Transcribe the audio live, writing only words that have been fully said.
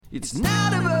It's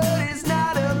not a bird, it's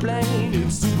not a plane,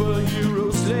 it's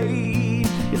Superhero Slate.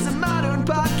 It's a modern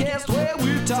podcast where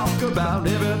we talk about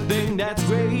everything that's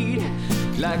great,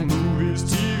 like movies,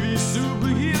 TV,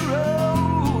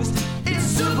 superheroes.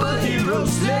 It's Superhero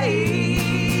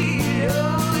Slate.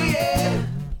 Oh yeah.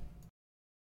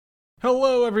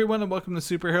 Hello everyone and welcome to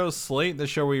Superhero Slate, the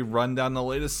show where we run down the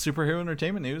latest superhero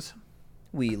entertainment news.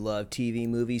 We love TV,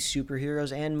 movies,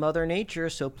 superheroes, and Mother Nature,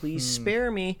 so please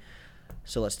spare me.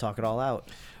 So let's talk it all out.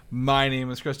 My name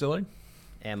is Chris Dillard.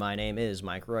 And my name is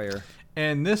Mike Royer.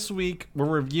 And this week we're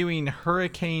reviewing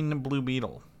Hurricane Blue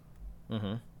Beetle.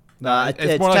 Mm-hmm.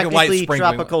 It's more like a light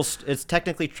sprinkling. It's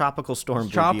technically Tropical Storm Blue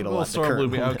Beetle. Tropical Storm Blue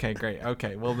Beetle. Okay, great.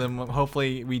 Okay, well then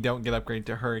hopefully we don't get upgraded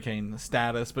to hurricane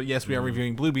status. But yes, we are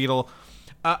reviewing Blue Beetle.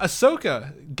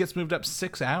 Ahsoka gets moved up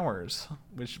 6 hours,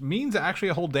 which means actually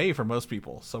a whole day for most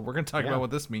people. So we're going to talk about what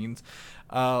this means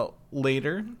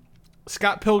later.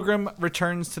 Scott Pilgrim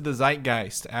returns to the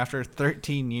zeitgeist after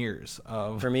 13 years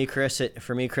of. For me, Chris, it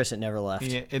never left.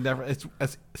 Yeah, it never. It's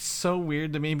so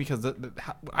weird to me because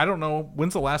I don't know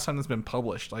when's the last time it's been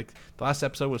published. Like the last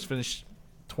episode was finished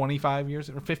 25 years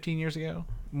or 15 years ago,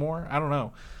 more. I don't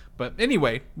know, but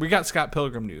anyway, we got Scott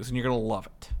Pilgrim news, and you're gonna love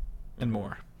it and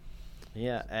more.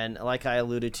 Yeah, and like I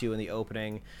alluded to in the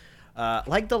opening,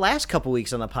 like the last couple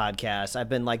weeks on the podcast, I've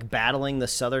been like battling the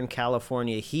Southern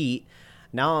California heat.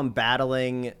 Now I'm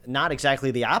battling not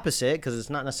exactly the opposite because it's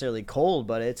not necessarily cold,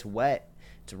 but it's wet.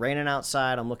 It's raining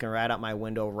outside. I'm looking right out my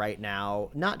window right now,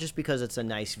 not just because it's a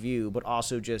nice view, but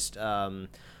also just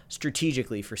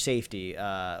strategically for safety.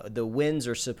 The winds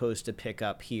are supposed to pick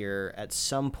up here at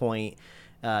some point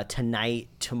tonight,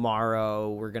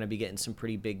 tomorrow. We're going to be getting some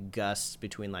pretty big gusts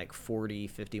between like 40,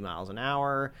 50 miles an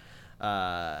hour.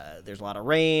 There's a lot of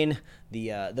rain.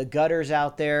 The gutters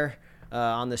out there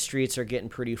on the streets are getting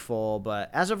pretty full, but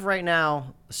as of right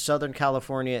now, Southern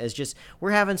California is just,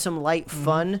 we're having some light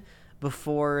fun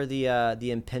before the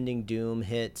impending doom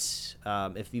hits.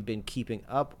 If you've been keeping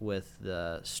up with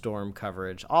the storm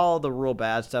coverage, all the real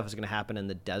bad stuff is going to happen in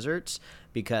the deserts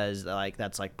because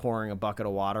that's like pouring a bucket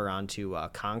of water onto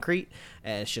concrete,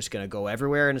 and it's just going to go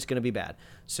everywhere and it's going to be bad.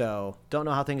 So don't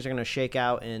know how things are going to shake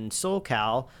out in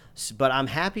SoCal, but I'm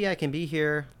happy I can be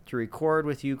here to record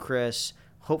with you, Chris.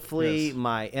 Hopefully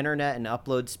my internet and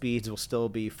upload speeds will still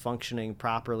be functioning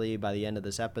properly by the end of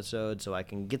this episode so I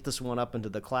can get this one up into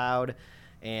the cloud,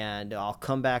 and I'll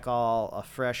come back all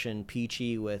fresh and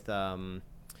peachy with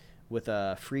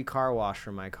a free car wash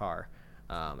for my car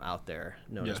out there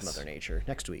known as Mother Nature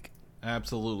next week.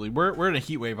 Absolutely. We're in a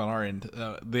heat wave on our end.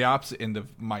 The opposite end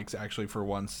of Mike's actually for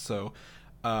once. So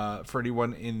for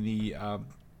anyone in the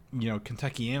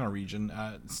Kentuckiana region,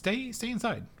 stay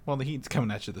inside while the heat's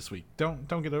coming at you this week. Don't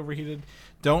get overheated.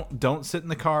 Don't sit in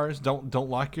the cars. Don't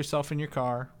lock yourself in your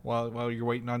car while you're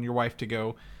waiting on your wife to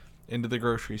go into the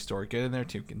grocery store. Get in there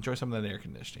too. Enjoy some of that air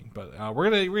conditioning. But we're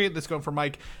gonna get this going for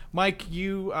Mike. Mike,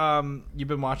 you've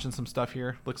been watching some stuff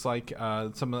here. Looks like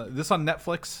some of this on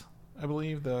Netflix, I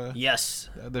believe.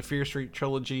 The Fear Street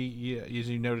trilogy, as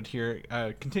you noted here.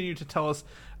 Continue to tell us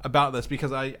about this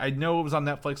because I know it was on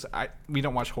Netflix. We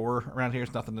don't watch horror around here.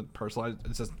 It's nothing personal.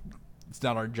 It's just it's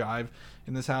not our jive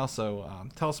in this house. So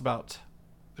tell us about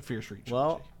the Fear Street trilogy.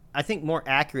 Well, I think more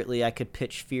accurately, I could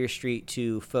pitch Fear Street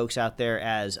to folks out there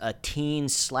as a teen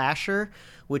slasher,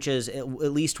 which is at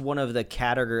least one of the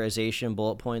categorization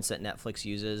bullet points that Netflix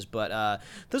uses. But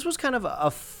this was kind of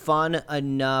a fun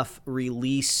enough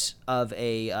release of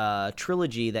a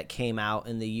trilogy that came out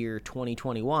in the year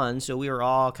 2021. So we were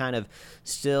all kind of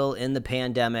still in the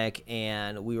pandemic,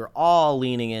 and we were all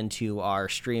leaning into our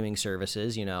streaming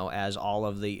services, as all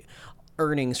of the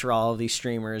earnings for all of these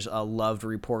streamers loved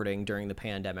reporting during the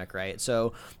pandemic, right?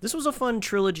 So this was a fun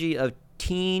trilogy of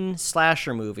teen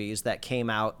slasher movies that came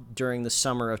out during the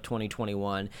summer of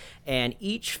 2021, and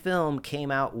each film came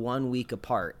out 1 week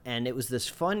apart, and it was this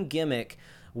fun gimmick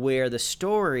where the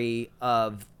story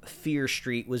of Fear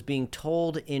Street was being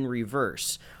told in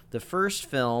reverse. The first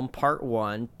film, part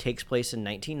 1, takes place in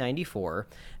 1994.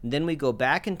 And then we go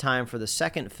back in time for the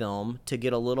second film to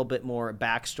get a little bit more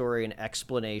backstory and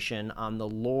explanation on the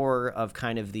lore of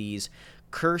kind of these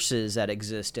curses that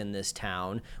exist in this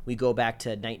town. We go back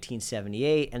to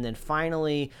 1978, and then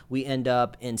finally we end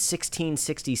up in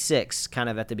 1666, kind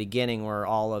of at the beginning where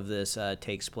all of this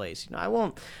takes place. I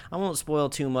won't spoil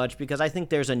too much because I think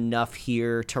there's enough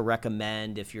here to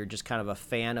recommend if you're just kind of a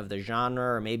fan of the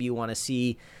genre, or maybe you want to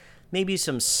see maybe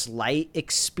some slight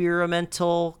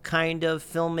experimental kind of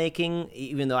filmmaking,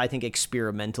 even though I think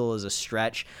experimental is a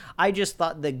stretch. I just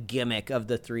thought the gimmick of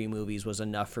the 3 movies was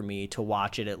enough for me to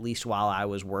watch it at least while I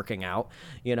was working out,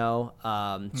 you know?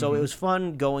 So it was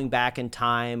fun going back in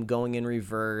time, going in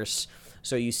reverse.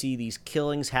 So you see these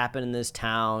killings happen in this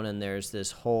town, and there's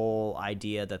this whole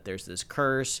idea that there's this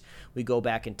curse. We go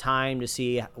back in time to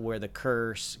see where the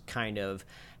curse kind of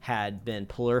had been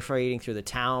proliferating through the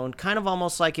town, kind of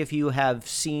almost like if you have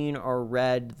seen or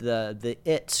read the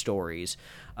It stories,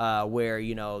 where,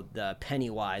 you know, the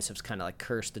Pennywise has kind of like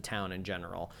cursed the town in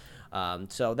general.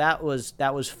 So that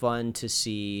was fun to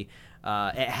see.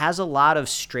 It has a lot of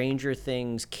Stranger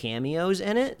Things cameos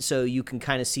in it, so you can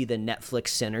kind of see the Netflix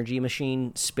synergy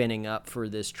machine spinning up for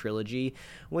this trilogy,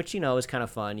 which, you know, is kind of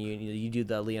fun. You do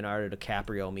the Leonardo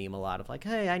DiCaprio meme a lot of like,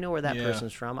 hey, I know where that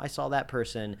person's from. I saw that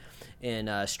person in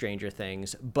Stranger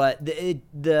Things. But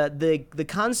the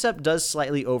concept does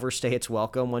slightly overstay its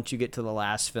welcome once you get to the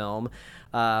last film.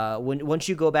 Once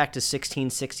you go back to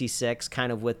 1666,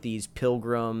 kind of with these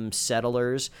Pilgrim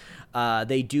settlers,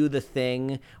 they do the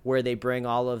thing where they bring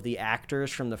all of the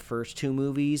actors from the first 2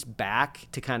 movies back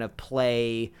to kind of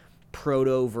play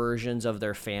proto versions of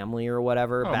their family or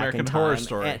whatever back American in time. Horror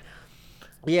Story.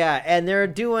 And they're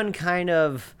doing kind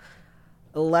of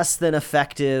less than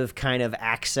effective kind of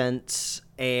accents,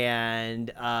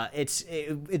 and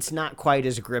it's not quite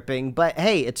as gripping. But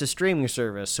hey, it's a streaming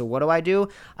service, so what do?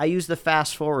 I use the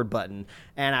fast forward button,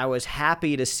 and I was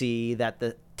happy to see that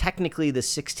technically the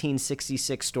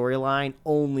 1666 storyline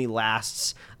only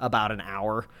lasts about an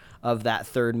hour of that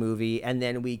 3rd movie, and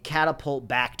then we catapult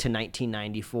back to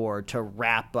 1994 to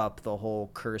wrap up the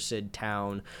whole cursed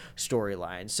town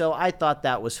storyline. So I thought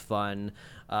that was fun.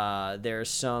 There's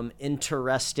some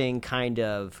interesting kind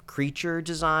of creature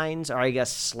designs, or I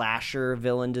guess slasher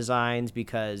villain designs,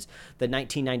 because the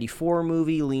 1994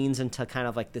 movie leans into kind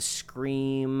of like the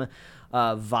Scream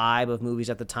vibe of movies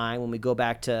at the time. When we go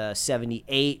back to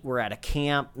 78, we're at a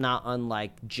camp, not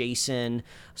unlike Jason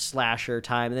slasher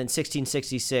time. And then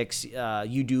 1666,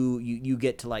 you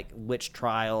get to like witch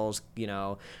trials, you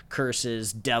know,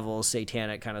 curses, devils,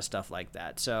 satanic kind of stuff like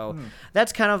that. So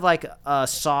that's kind of like a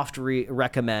soft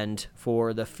recommend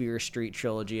for the Fear Street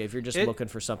trilogy if you're just looking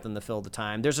for something to fill the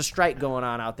time. There's a strike going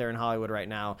on out there in Hollywood right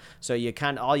now, so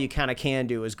all you kind of can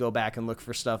do is go back and look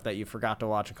for stuff that you forgot to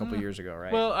watch a couple years ago,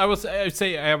 right? Well, I was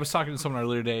talking to someone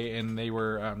earlier today, and they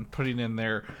were putting in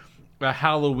their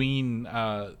Halloween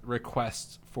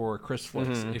request for Chris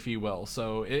Flicks, if you will.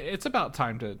 So it's about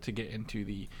time to get into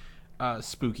the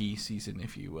spooky season,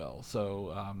 if you will.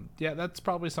 So yeah, that's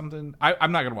probably something.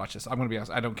 I'm not gonna watch this. I'm gonna be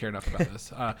honest. I don't care enough about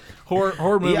this.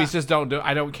 Horror movies just don't do.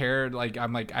 I don't care. Like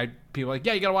people are like,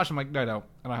 yeah, you gotta watch them. I'm like, no,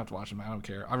 I don't have to watch them. I don't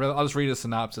care. I'll just read a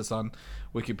synopsis on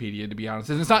Wikipedia, to be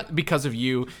honest. And it's not because of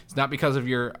you. It's not because of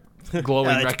your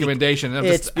glowing recommendation.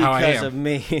 It's just how I am. because of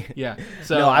me. Yeah.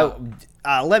 So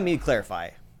no, let me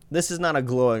clarify. This is not a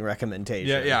glowing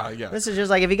recommendation. Yeah. This is just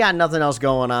like if you got nothing else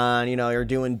going on, you know, you're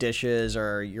doing dishes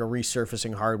or you're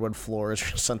resurfacing hardwood floors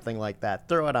or something like that,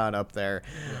 throw it on up there.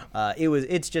 Yeah.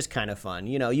 It's just kind of fun.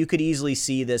 You know, you could easily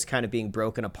see this kind of being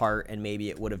broken apart, and maybe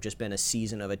it would have just been a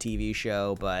season of a TV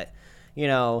show. But, you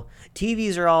know,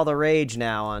 TVs are all the rage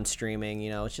now on streaming.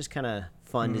 You know, it's just kind of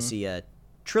fun to see a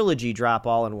trilogy drop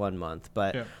all in 1 month.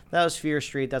 But that was Fear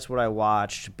Street. That's what I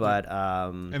watched. But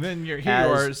and then you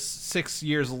are 6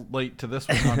 years late to this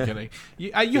one. No, I'm kidding.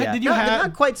 Did you have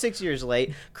not quite 6 years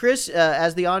late, Chris?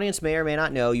 As the audience may or may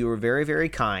not know, you were very, very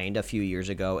kind a few years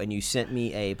ago, and you sent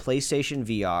me a PlayStation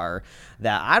VR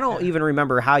that I don't even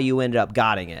remember how you ended up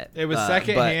getting it. It was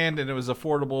secondhand and it was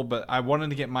affordable, but I wanted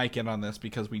to get Mike in on this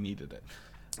because we needed it.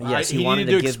 Yes, he wanted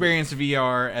to experience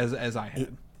VR as I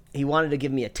had. He wanted to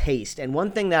give me a taste. And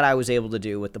one thing that I was able to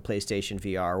do with the PlayStation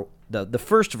VR, the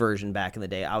first version back in the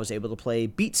day, I was able to play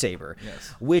Beat Saber,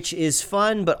 which is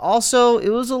fun, but also it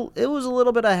was a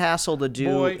little bit of hassle to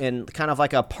do in kind of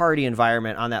like a party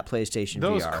environment on that PlayStation VR.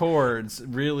 Those cords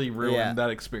really ruined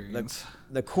that experience.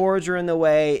 The cords are in the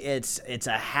way. It's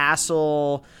a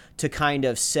hassle to kind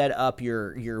of set up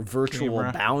your virtual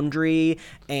boundary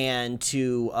and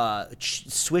to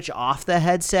switch off the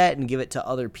headset and give it to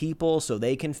other people so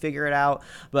they can figure it out.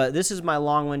 But this is my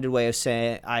long-winded way of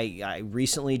saying I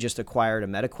recently just acquired a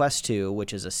MetaQuest 2,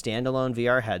 which is a standalone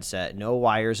VR headset, no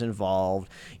wires involved.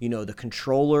 You know, the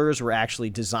controllers were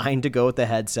actually designed to go with the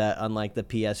headset, unlike the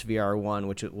PSVR 1,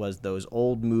 which was those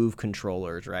old Move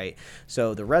controllers, right?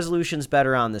 So the resolution's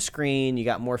better on the screen. You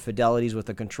got more fidelities with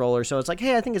the controller. So it's like,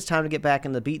 hey, I think it's time to get back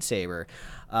in the Beat Saber.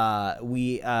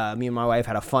 Me and my wife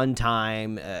had a fun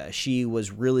time. She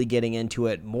was really getting into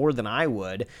it more than I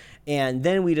would, And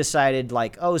then we decided,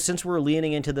 like, oh, since we're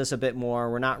leaning into this a bit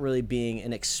more, we're not really being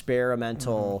an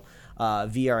experimental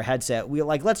VR headset. We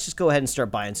let's just go ahead and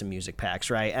start buying some music packs,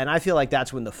 right? And I feel like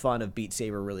that's when the fun of Beat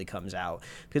Saber really comes out.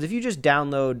 Because if you just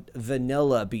download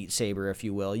vanilla Beat Saber, if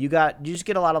you will, you just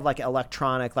get a lot of like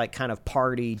electronic, like kind of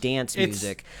party dance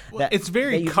music. It's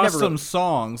very custom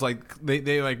songs. Like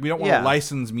they like, we don't want to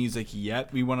license music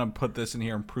yet. We want to put this in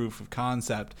here in proof of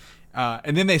concept.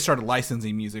 And then they started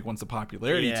licensing music once the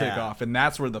popularity took off, and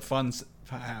that's where the fun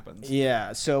happens.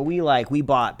 Yeah, so we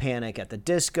bought Panic at the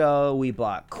Disco, we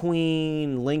bought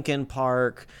Queen, Linkin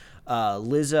Park,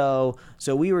 Lizzo.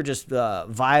 So we were just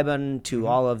vibing to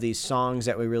all of these songs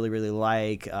that we really, really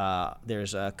like.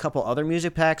 There's a couple other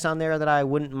music packs on there that I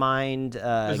wouldn't mind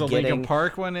There's a getting. Linkin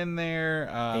Park one in there.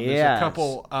 There's a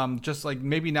couple, just like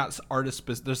maybe not artist,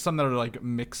 but there's some that are like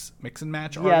mix and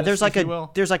match artists. Yeah,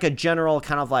 there's like a general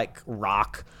kind of like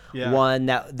rock one.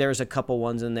 That there's a couple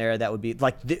ones in there that would be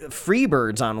like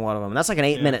Freebirds on one of them. That's like an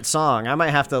 8-minute song. I might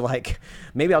have to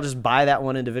maybe I'll just buy that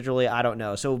one individually. I don't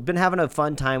know. So been having a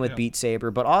fun time with Beat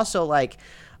Saber, but also like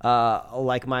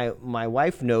my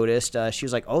wife noticed, she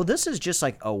was like, oh, this is just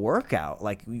like a workout.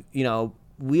 Like, you know,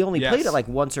 we only played it like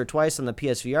once or twice on the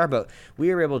PSVR, but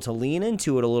we were able to lean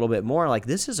into it a little bit more. Like,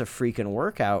 this is a freaking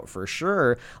workout for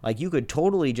sure. Like, you could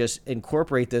totally just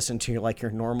incorporate this into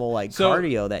your normal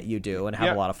cardio that you do and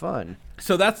have a lot of fun.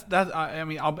 So that's I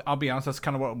mean, I'll be honest. That's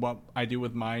kind of what I do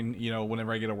with mine. You know,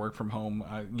 whenever I get to work from home,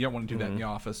 you don't want to do that in the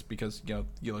office because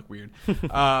you look weird.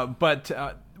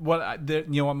 But what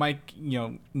Mike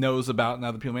knows about, and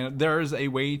other people may know, there is a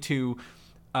way to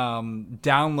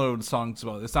download songs.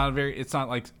 Well, it's not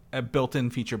like a built-in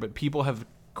feature, but people have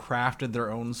crafted their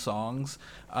own songs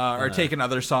or taken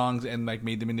other songs and like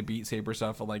made them into Beat Saber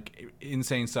stuff, or like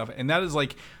insane stuff. And that is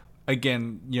like,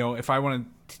 again, if I want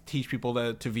to teach people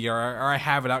to VR, or I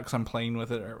have it out because I'm playing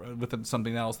with it or with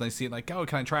something else, and they see it like, oh,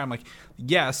 can I try? I'm like,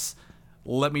 yes.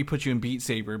 Let me put you in Beat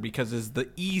Saber because it's the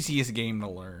easiest game to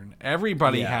learn.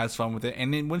 Everybody has fun with it.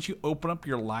 And then once you open up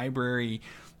your library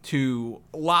to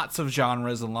lots of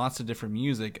genres and lots of different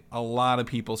music, a lot of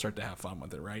people start to have fun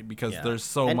with it, right? Because there's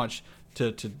so much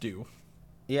to do.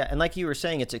 Yeah, and like you were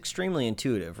saying, it's extremely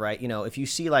intuitive, right? If you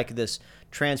see like this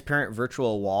transparent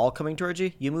virtual wall coming towards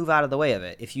you, you move out of the way of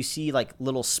it. If you see like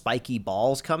little spiky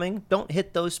balls coming, don't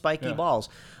hit those spiky balls.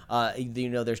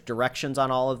 There's directions on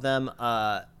all of them.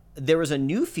 There was a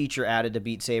new feature added to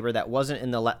Beat Saber that wasn't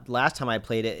in the last time I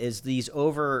played it, is these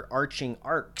overarching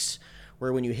arcs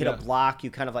where when you hit a block,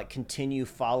 you kind of like continue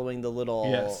following the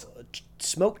little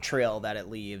smoke trail that it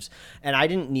leaves. And I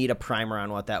didn't need a primer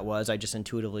on what that was. I just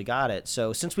intuitively got it.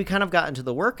 So since we kind of got into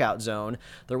the workout zone,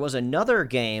 there was another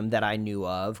game that I knew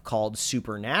of called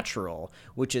Supernatural,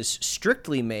 which is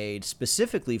strictly made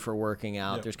specifically for working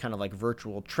out. There's kind of like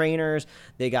virtual trainers.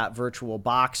 They got virtual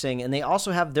boxing, and they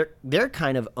also have their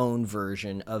kind of own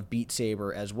version of Beat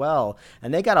Saber as well.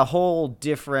 And they got a whole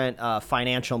different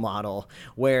financial model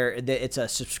where it's a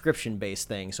subscription-based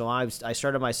thing. So I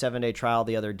started my 7-day trial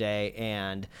the other day,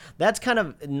 and that's kind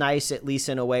of nice, at least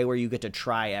in a way where you get to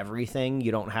try everything.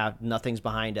 You don't have nothing's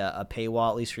behind a paywall,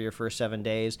 at least for your first 7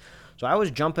 days. So I was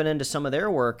jumping into some of their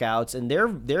workouts, and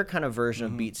their kind of version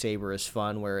of Beat Saber is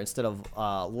fun, where instead of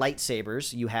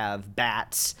lightsabers, you have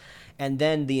bats. And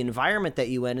then the environment that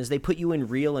you in is they put you in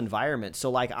real environments. So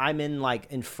like I'm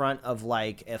in front of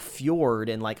like a fjord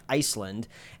in like Iceland,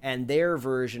 and their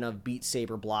version of Beat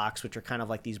Saber blocks, which are kind of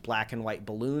like these black and white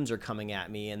balloons, are coming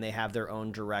at me, and they have their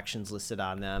own directions listed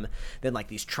on them. Then like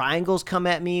these triangles come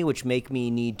at me, which make me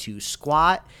need to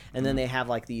squat. And then they have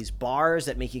like these bars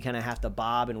that make you kind of have to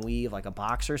bob and weave like a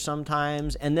boxer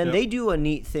sometimes. And then they do a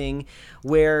neat thing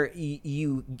where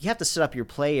you have to set up your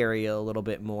play area a little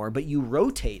bit more, but you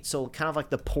rotate. So kind of like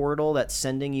the portal that's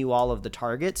sending you all of the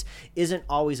targets isn't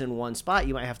always in one spot.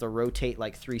 You might have to rotate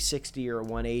like 360 or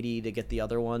 180 to get the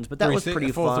other ones, but that was pretty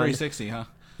fun. Full 360, huh?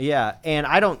 Yeah, and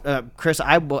I don't, Chris,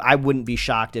 I wouldn't be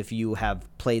shocked if you have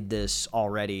played this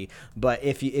already, but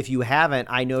if you haven't,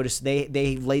 I noticed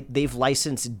they've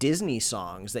licensed Disney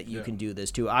songs that you can do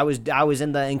this to. I was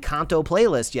in the Encanto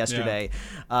playlist yesterday,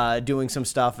 doing some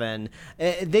stuff, and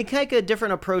they take a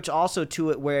different approach also to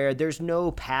it, where there's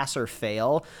no pass or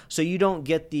fail, so you don't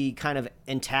get the kind of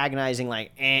antagonizing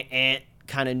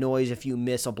kind of noise if you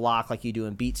miss a block like you do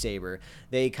in Beat Saber.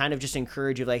 They kind of just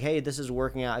encourage you, like, hey, this is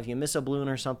working out. If you miss a balloon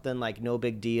or something, like, no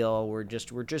big deal. We're just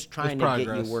trying to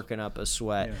get you working up a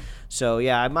sweat. Yeah. So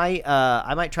yeah, I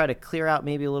might try to clear out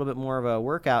maybe a little bit more of a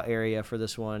workout area for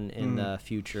this one in the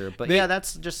future. But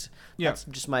that's just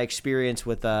my experience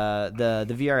with the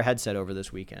VR headset over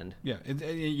this weekend. Yeah,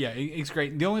 it's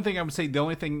great. The only thing I would say,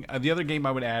 the other game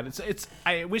I would add,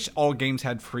 I wish all games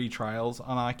had free trials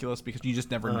on Oculus because you just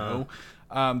never know.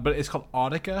 But it's called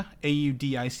Audica,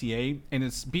 Audica, and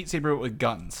it's Beat Saber with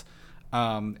guns.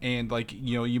 And like,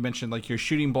 you mentioned, like, you're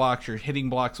shooting blocks, you're hitting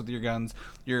blocks with your guns,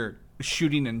 you're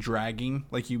shooting and dragging,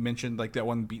 like you mentioned, like that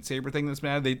one Beat Saber thing that's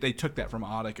mad. They took that from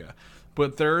Audica,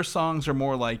 but their songs are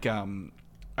more like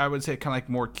I would say kind of like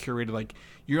more curated. Like,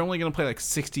 you're only going to play like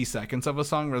 60 seconds of a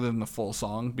song rather than the full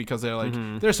song because they're like,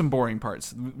 there's some boring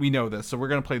parts. We know this. So we're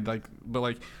going to play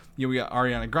we got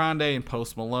Ariana Grande and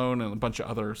Post Malone and a bunch of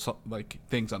other like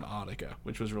things on Audica,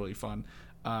 which was really fun.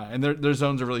 And their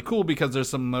zones are really cool because there's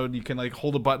some mode you can like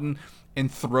hold a button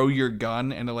and throw your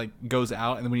gun and it like goes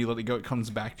out. And then when you let it go, it comes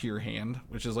back to your hand,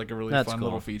 which is like a really fun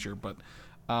little feature. But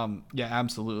yeah,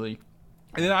 absolutely.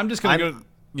 And then I'm just going to go.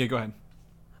 Yeah, go ahead.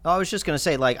 I was just going to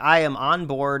say, like, I am on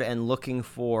board and looking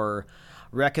for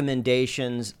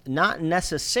recommendations, not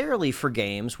necessarily for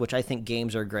games, which I think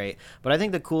games are great, but I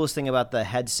think the coolest thing about the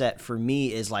headset for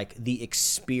me is, like, the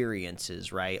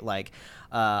experiences, right? Like,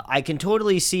 I can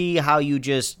totally see how you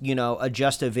just,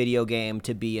 adjust a video game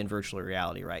to be in virtual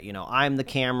reality, right? I'm the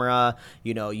camera,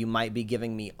 you might be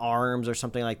giving me arms or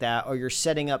something like that, or you're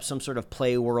setting up some sort of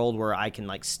play world where I can,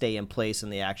 like, stay in place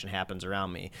and the action happens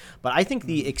around me. But I think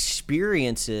the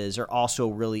experiences are also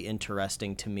really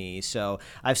interesting to me. So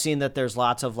I've seen that there's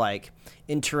lots of, like,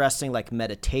 interesting, like,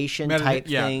 meditation type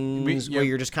things where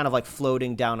you're just kind of like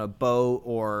floating down a boat,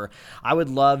 or I would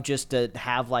love just to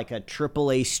have like a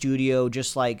AAA studio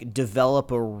just like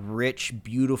develop a rich,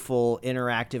 beautiful,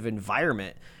 interactive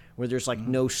environment where there's like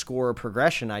no score or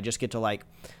progression. I just get to like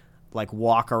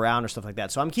walk around or stuff like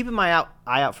that. So I'm keeping my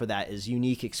eye out for that as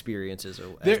unique experiences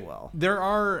as well. There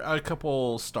are a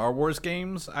couple Star Wars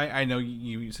games. I know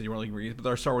you said you weren't like reading, but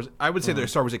there are Star Wars. I would say they're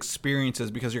Star Wars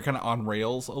experiences because you're kind of on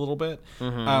rails a little bit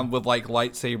with like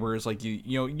lightsabers. Like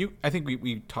you I think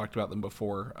we talked about them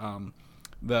before.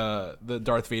 The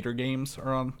Darth Vader games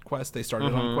are on Quest. They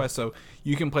started on Quest, so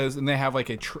you can play this, and they have like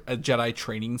a Jedi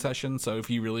training session. So if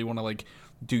you really want to like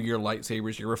do your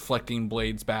lightsabers, your reflecting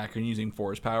blades back, and using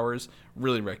Force powers,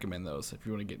 really recommend those if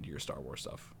you want to get into your Star Wars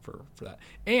stuff for that.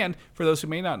 And for those who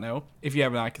may not know, if you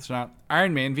have an Oculus or not,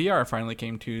 Iron Man VR finally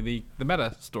came to the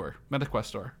Meta store, MetaQuest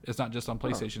store. It's not just on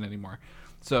PlayStation anymore.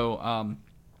 So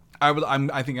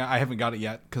I think I haven't got it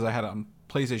yet because I had it on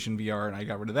PlayStation VR and I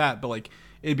got rid of that. But like,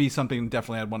 it'd be something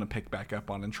definitely I'd want to pick back up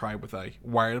on and try with a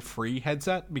wire-free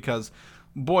headset because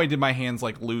boy, did my hands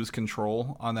like lose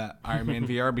control on that Iron Man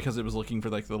VR because it was looking for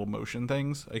like little motion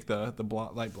things, like the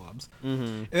light blobs.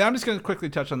 And I'm just going to quickly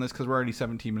touch on this because we're already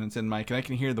 17 minutes in, Mike, and I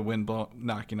can hear the wind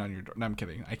knocking on your door. No, I'm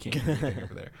kidding. I can't hear anything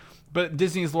over there. But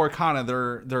Disney's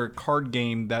Lorcana, their card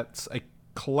game that's a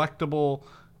collectible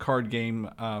card game,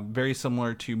 very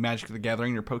similar to Magic the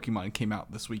Gathering or Pokemon, came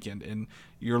out this weekend in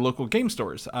your local game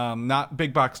stores. Not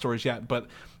big box stores yet, but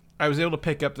I was able to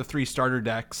pick up the 3 starter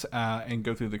decks and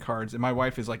go through the cards. And my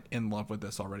wife is like in love with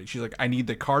this already. She's like, I need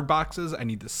the card boxes. I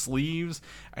need the sleeves.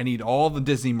 I need all the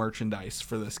Disney merchandise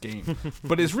for this game.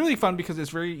 But it's really fun because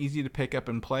it's very easy to pick up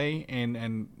and play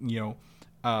and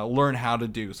learn how to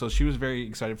do. So she was very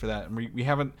excited for that. And we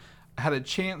haven't had a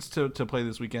chance to play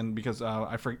this weekend because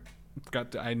I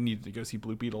forgot I needed to go see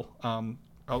Blue Beetle. I'll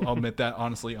admit that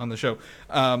honestly on the show.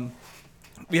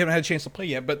 We haven't had a chance to play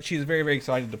yet, but she's very, very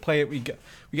excited to play it. We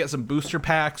got some booster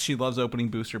packs. She loves opening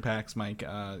booster packs, Mike.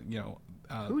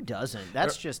 Who doesn't?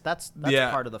 That's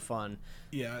part of the fun.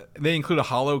 Yeah, they include a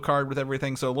holo card with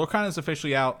everything. So Lorcana is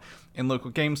officially out in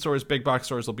local game stores. Big box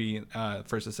stores will be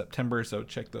 1st of September, so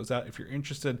check those out if you're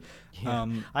interested. Yeah.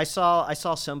 I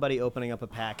saw somebody opening up a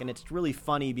pack, and it's really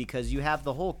funny because you have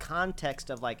the whole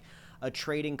context of like a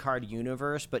trading card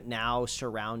universe, but now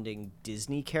surrounding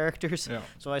Disney characters. Yeah.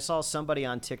 So I saw somebody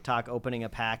on TikTok opening a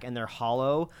pack, and their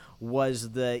holo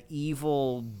was the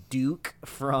evil Duke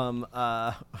from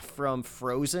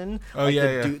Frozen. Oh, like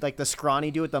yeah. Dude, like the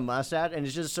scrawny dude with the mustache, and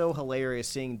it's just so hilarious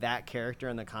seeing that character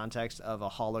in the context of a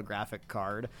holographic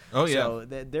card. Oh yeah. So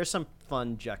there's some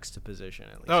fun juxtaposition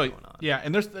at least going on. Yeah,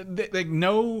 and there's like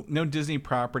no Disney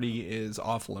property is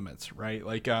off limits, right?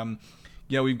 Like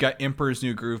we've got Emperor's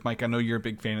New Groove. Mike, I know you're a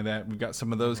big fan of that. We've got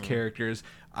some of those characters.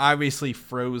 Obviously,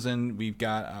 Frozen. We've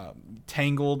got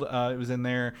Tangled. It was in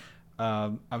there.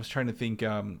 I was trying to think.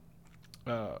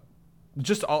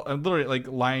 just all literally like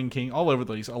Lion King all over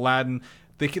the place. Aladdin.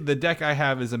 The deck I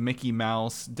have is a Mickey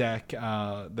Mouse deck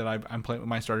that I'm playing with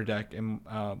my starter deck, and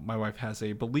my wife has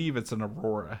believe it's an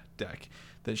Aurora deck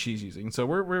that she's using. So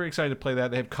we're excited to play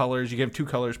that. They have colors. You have 2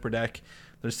 colors per deck.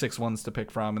 There's 6 ones to pick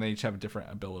from, and they each have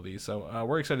different abilities. So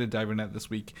we're excited to dive into that this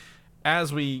week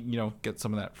as we get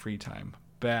some of that free time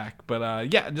back. But I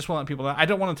just want to let people know. I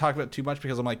don't want to talk about it too much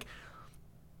because I'm like,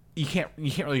 you can't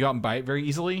really go out and buy it very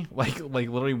easily. Like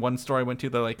literally one store I went to,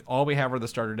 they're like, all we have are the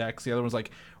starter decks. The other one's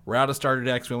like, we're out of starter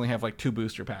decks. We only have like 2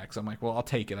 booster packs. I'm like, well, I'll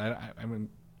take it. I mean,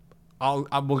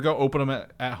 we'll go open them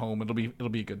at home. It'll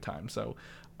be a good time. So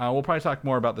we'll probably talk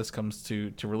more about this comes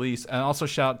to release. And also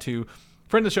shout out to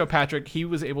friend of the show, Patrick. He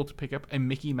was able to pick up a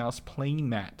Mickey Mouse playing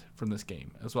mat from this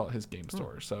game as well at his game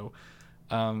store. So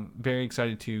very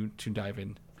excited to dive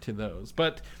into those.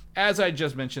 But as I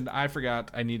just mentioned, I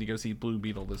forgot I need to go see Blue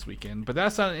Beetle this weekend. But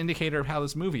that's not an indicator of how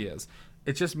this movie is.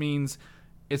 It just means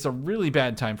it's a really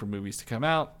bad time for movies to come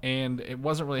out, and it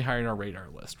wasn't really high on our radar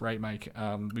list, right, Mike?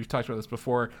 We've talked about this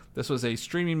before. This was a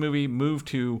streaming movie moved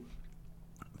to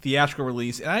theatrical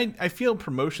release, and I feel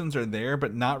promotions are there,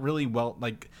 but not really well.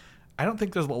 Like, I don't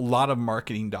think there's a lot of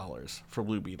marketing dollars for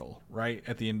Blue Beetle, right?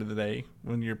 At the end of the day,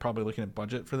 when you're probably looking at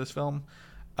budget for this film,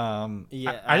 I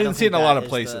didn't see it in a lot of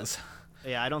places.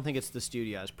 I don't think it's the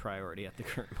studio's priority at the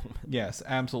current moment. Yes,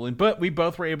 absolutely. But we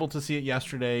both were able to see it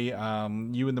yesterday.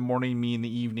 You in the morning, me in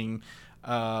the evening.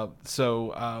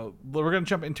 So we're going to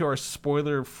jump into our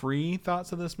spoiler-free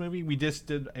thoughts of this movie. We just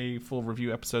did a full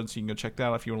review episode, so you can go check that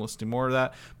out if you want to listen to more of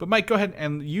that. But Mike, go ahead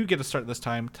and you get to start this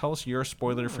time. Tell us your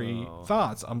spoiler-free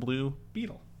thoughts on Blue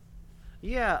Beetle.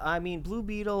 Yeah, I mean, Blue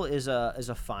Beetle is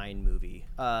a fine movie.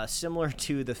 Similar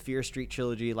to the Fear Street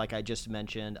trilogy, like I just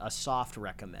mentioned, a soft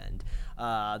recommend.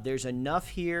 There's enough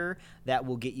here that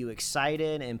will get you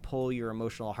excited and pull your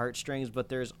emotional heartstrings, but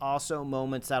there's also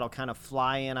moments that'll kind of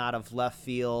fly in out of left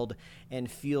field and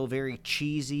feel very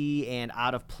cheesy and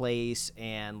out of place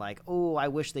and like, oh, I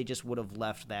wish they just would have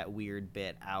left that weird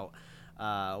bit out.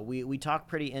 We talked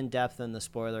pretty in-depth in the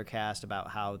spoiler cast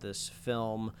about how this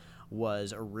film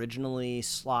was originally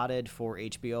slotted for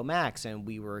HBO Max, and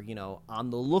we were, on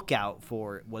the lookout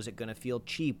for, was it going to feel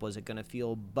cheap? Was it going to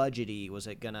feel budgety? Was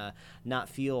it going to not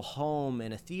feel home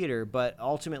in a theater? But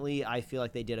ultimately, I feel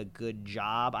like they did a good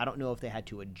job. I don't know if they had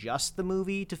to adjust the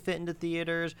movie to fit into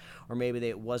theaters, or maybe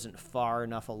it wasn't far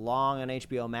enough along on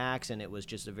HBO Max, and it was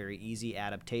just a very easy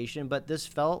adaptation. But this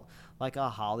felt like a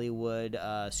Hollywood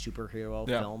superhero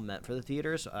film meant for the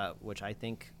theaters, which I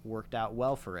think worked out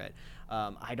well for it.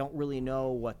 I don't really know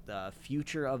what the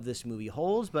future of this movie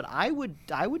holds, but I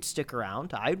would stick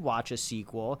around. I'd watch a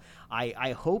sequel.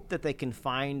 I hope that they can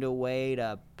find a way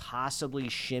to possibly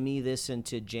shimmy this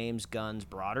into James Gunn's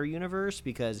broader universe,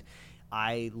 because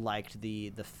I liked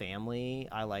the family.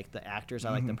 I like the actors. I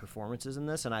like the performances in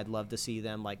this, and I'd love to see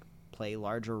them play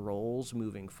larger roles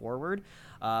moving forward.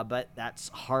 But that's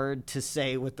hard to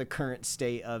say with the current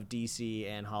state of DC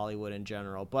and Hollywood in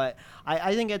general. But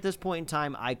I think at this point in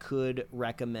time, I could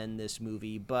recommend this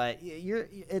movie. But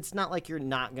it's not like you're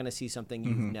not going to see something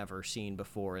you've never seen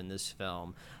before in this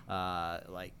film.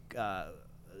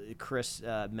 Chris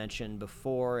mentioned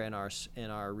before in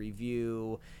our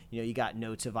review, you got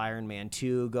notes of Iron Man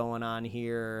 2 going on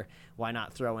here. Why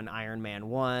not throw in Iron Man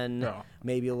 1? Oh.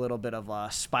 Maybe a little bit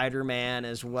of Spider-Man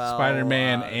as well.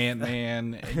 Spider-Man,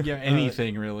 Ant-Man,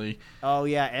 anything really. Oh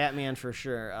yeah, Ant-Man for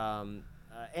sure.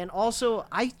 And also,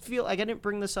 I feel like I didn't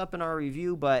bring this up in our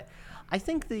review, but I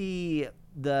think the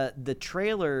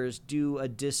trailers do a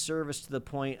disservice to the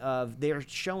point of they're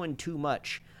showing too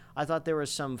much. I thought there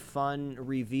was some fun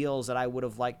reveals that I would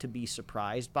have liked to be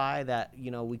surprised by that,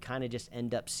 we kind of just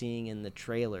end up seeing in the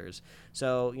trailers.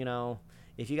 So,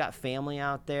 if you got family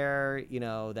out there,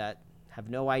 that have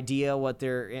no idea what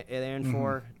they're in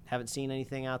for, haven't seen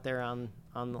anything out there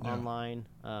online,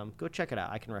 go check it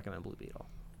out. I can recommend Blue Beetle.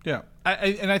 Yeah.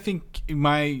 I think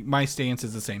my stance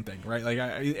is the same thing, right?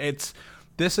 Like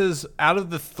this is out of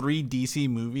the 3 DC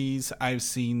movies I've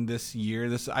seen this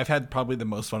year. I've had probably the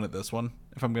most fun at this one,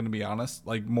 if I'm going to be honest.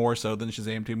 Like more so than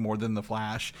Shazam 2, more than The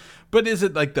Flash. But is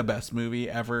it like the best movie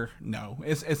ever? No,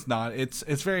 it's not. It's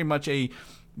very much a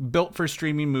built for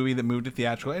streaming movie that moved to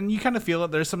theatrical, and you kind of feel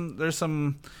it. There's some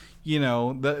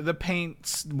the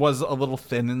paint was a little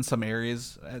thin in some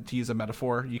areas, to use a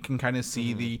metaphor. You can kind of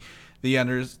see the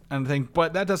unders and thing,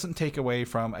 but that doesn't take away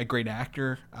from a great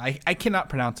actor. I cannot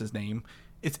pronounce his name.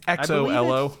 It's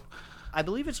XOLO. I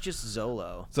believe it's just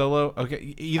Zolo. Zolo.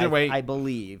 Okay. Either way, I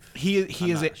believe he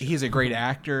is a great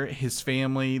actor. His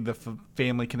family, the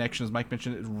family connection, as Mike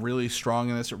mentioned, is really strong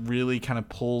in this. It really kind of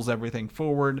pulls everything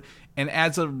forward and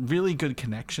adds a really good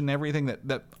connection to everything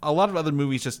that a lot of other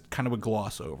movies just kind of would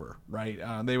gloss over, right?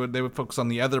 They would focus on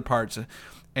the other parts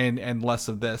and less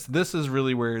of this. This is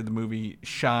really where the movie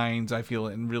shines, I feel,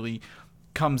 and really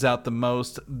comes out the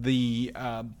most. The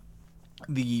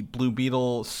Blue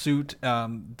Beetle suit,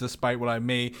 despite what I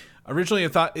may originally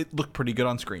have thought, it looked pretty good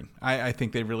on screen. I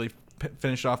think they really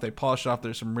finished off. They polished off.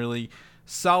 There's some really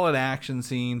solid action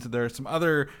scenes. There are some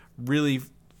other really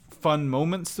fun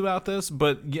moments throughout this,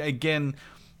 but again,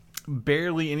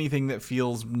 barely anything that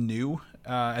feels new.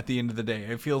 At the end of the day,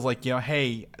 it feels like,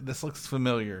 hey, this looks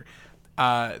familiar.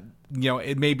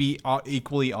 It may be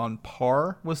equally on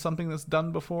par with something that's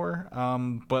done before.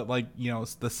 But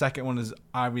the second one is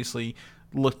obviously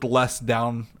looked less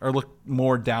down or looked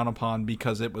more down upon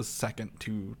because it was second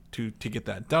to get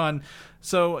that done.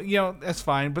 So, that's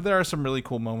fine. But there are some really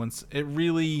cool moments. It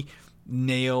really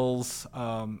nails,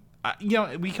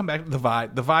 we come back to the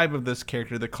vibe of this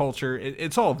character, the culture.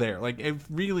 It's all there. Like, it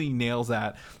really nails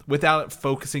that without it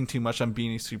focusing too much on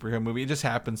being a superhero movie. It just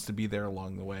happens to be there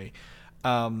along the way.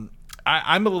 I'm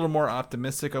a little more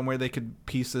optimistic on where they could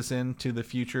piece this into the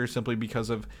future simply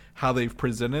because of how they've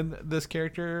presented this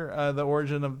character, the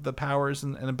origin of the powers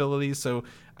and abilities. So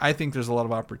I think there's a lot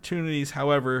of opportunities.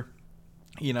 However,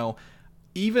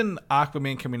 even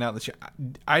Aquaman coming out this year,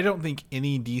 I don't think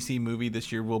any DC movie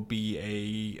this year will be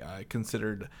a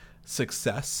considered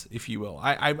success, if you will.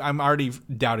 I'm already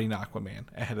doubting Aquaman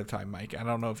ahead of time, Mike. I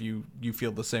don't know if you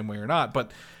feel the same way or not,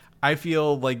 but I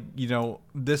feel like,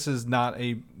 this is not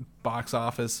a box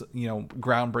office,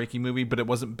 groundbreaking movie, but it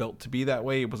wasn't built to be that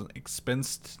way. It wasn't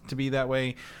expensed to be that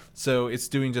way. So it's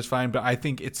doing just fine. But I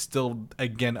think it's still,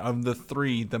 again, of the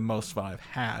three, the most fun I've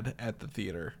had at the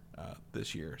theater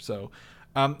this year. So,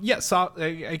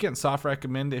 soft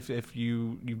recommend if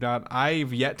you've not.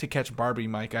 I've yet to catch Barbie,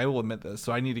 Mike. I will admit this.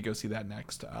 So I need to go see that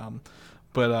next.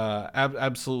 But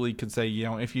absolutely could say,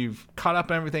 if you've caught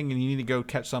up on everything and you need to go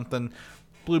catch something,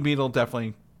 Blue Beetle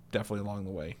definitely along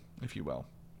the way, if you will.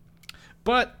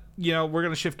 But, we're going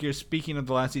to shift gears. Speaking of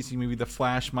the last DC movie, The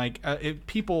Flash, Mike,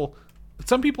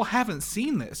 some people haven't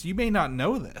seen this. You may not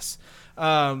know this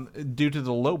due to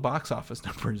the low box office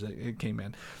numbers that it came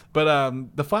in. But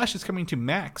The Flash is coming to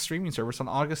Max streaming service on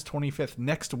August 25th,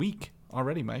 next week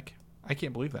already, Mike. I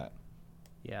can't believe that.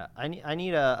 Yeah, I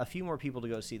need a few more people to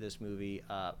go see this movie.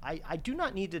 I do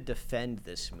not need to defend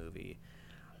this movie,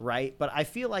 right? But I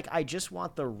feel like I just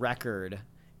want the record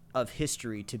of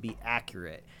history to be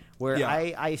accurate. Where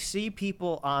I see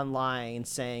people online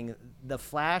saying The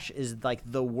Flash is like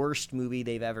the worst movie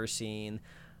they've ever seen,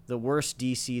 the worst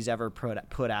DC's ever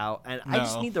put out. And I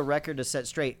just need the record to set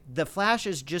straight. The Flash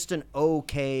is just an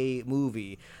okay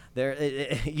movie.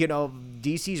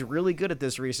 DC's really good at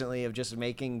this recently of just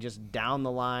making just down the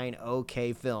line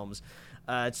okay films.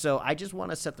 So I just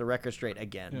want to set the record straight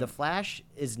again. Yeah. The Flash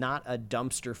is not a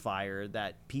dumpster fire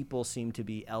that people seem to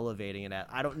be elevating it at.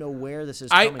 I don't know where this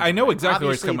is coming from. I know exactly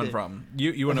where it's coming from.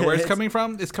 You want to know where it's coming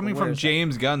from? It's coming from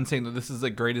James Gunn saying that this is the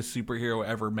greatest superhero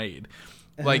ever made.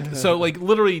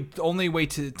 Literally the only way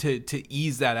to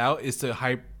ease that out is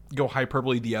to go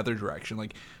hyperbole the other direction.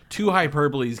 Like, two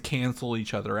hyperboles cancel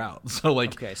each other out. So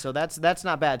okay, so that's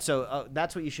not bad. So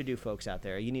that's what you should do, folks out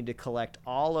there. You need to collect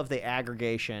all of the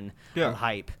aggregation of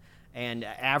hype and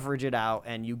average it out,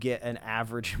 and you get an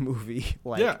average movie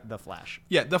like The Flash.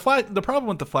 Yeah, the problem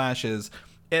with The Flash is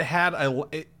it had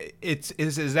it's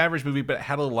an average movie, but it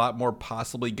had a lot more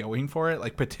possibly going for it,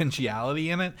 like potentiality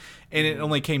in it, and it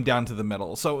only came down to the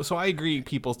middle. So I agree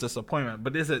people's disappointment,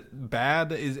 but is it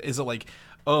bad? Is it like,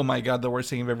 oh my God, the worst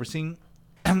thing I've ever seen?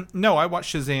 No, I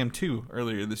watched Shazam 2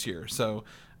 earlier this year, so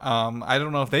I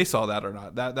don't know if they saw that or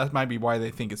not. That might be why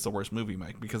they think it's the worst movie,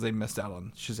 Mike, because they missed out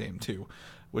on Shazam 2,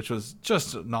 which was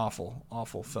just an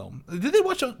awful film. Did they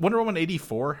watch Wonder Woman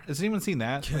 84? Has anyone seen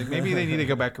that? Like, maybe they need to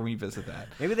go back and revisit that.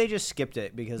 Maybe they just skipped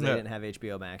it because they didn't have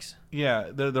HBO Max. Yeah,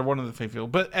 they're one of the faithful.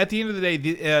 But at the end of the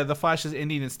day, the Flash is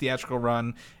ending its theatrical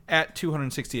run at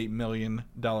 $268 million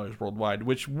worldwide,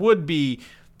 which would be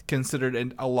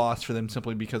considered a loss for them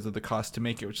simply because of the cost to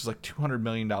make it, which is like $200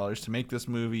 million to make this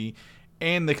movie,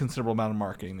 and the considerable amount of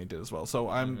marketing they did as well. So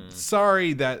I'm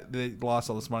sorry that they lost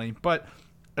all this money, but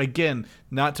again,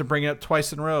 not to bring it up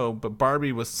twice in a row, but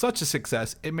Barbie was such a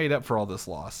success, it made up for all this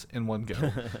loss in one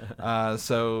go.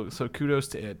 So kudos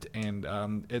to it, and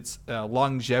its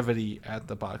longevity at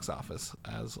the box office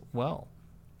as well.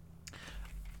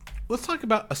 let's talk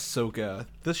about Ahsoka,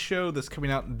 this show that's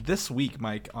coming out this week,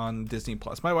 Mike, on Disney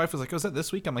Plus. My wife was like, "Oh, is that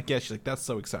this week?" I'm like, "Yeah." She's like, "That's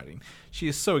so exciting." She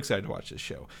is so excited to watch this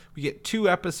show. We get 2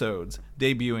 episodes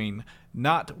debuting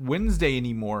not Wednesday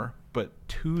anymore, but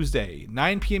Tuesday,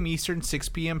 9 p.m. Eastern, 6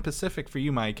 p.m. Pacific for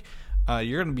you, Mike.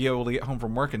 You're going to be able to get home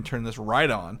from work and turn this right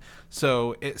on.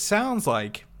 So it sounds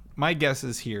like, my guess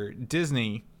is here,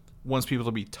 Disney wants people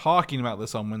to be talking about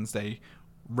this on Wednesday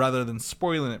rather than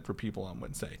spoiling it for people on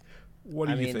Wednesday. What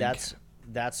do you think?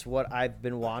 That's what I've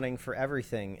been wanting for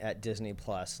everything at Disney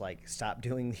Plus. Like, stop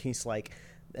doing these like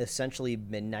essentially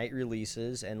midnight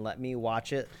releases and let me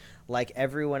watch it like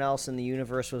everyone else in the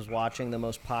universe was watching the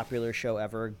most popular show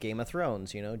ever, Game of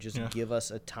Thrones. Just give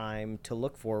us a time to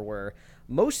look for where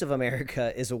most of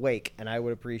America is awake, and I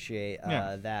would appreciate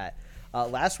that.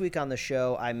 Last week on the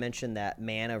show, I mentioned that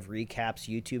Man of Recaps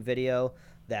YouTube video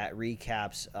that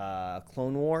recaps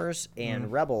Clone Wars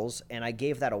and Rebels, and I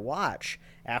gave that a watch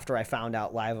after I found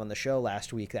out live on the show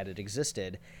last week that it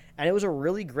existed. And it was a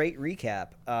really great recap.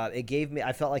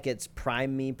 I felt like it's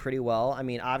primed me pretty well. I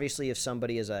mean, obviously, if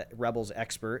somebody is a Rebels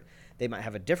expert, they might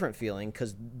have a different feeling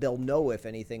because they'll know if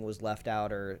anything was left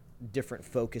out or different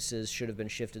focuses should have been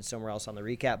shifted somewhere else on the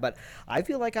recap. But I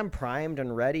feel like I'm primed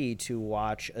and ready to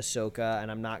watch Ahsoka,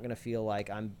 and I'm not going to feel like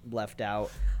I'm left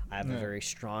out. I have a very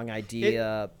strong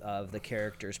idea of the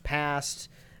character's past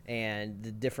and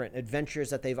the different adventures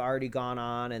that they've already gone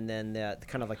on, and then the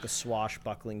kind of like the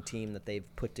swashbuckling team that they've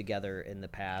put together in the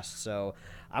past. So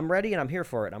I'm ready, and I'm here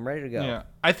for it. I'm ready to go. Yeah,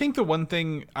 I think the one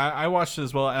thing I watched it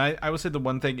as well, and I would say the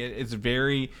one thing it's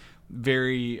very,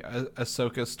 very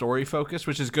Ahsoka story focused,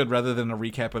 which is good rather than a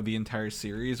recap of the entire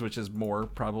series, which is more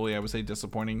probably, I would say,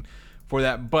 disappointing for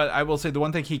that. But I will say the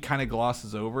one thing he kind of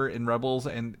glosses over in Rebels,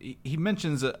 and he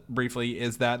mentions it briefly,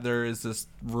 is that there is this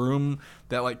room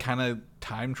that like kind of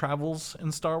time travels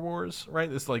in Star Wars, right?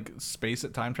 This like space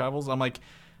that time travels.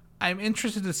 I'm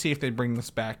interested to see if they bring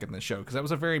this back in the show, because that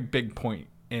was a very big point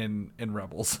in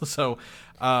Rebels. So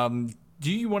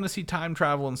do you want to see time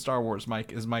travel in Star Wars,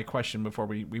 Mike, is my question before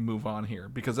we move on here,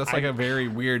 because that's like a very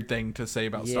weird thing to say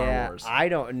about Star Wars. I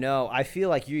don't know. I feel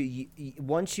like you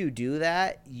once you do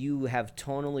that, you have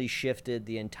tonally shifted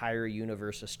the entire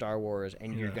universe of Star Wars,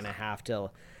 and you're going to have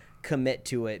to commit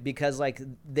to it, because like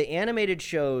the animated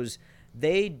shows,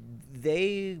 they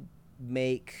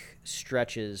make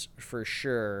stretches for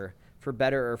sure, for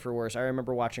better or for worse. I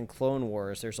remember watching Clone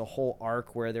Wars. There's a whole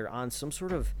arc where they're on some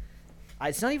sort of,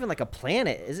 it's not even like a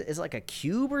planet. Is it like a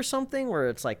cube or something where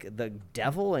it's like the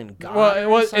devil and God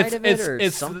inside of it, or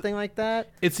something like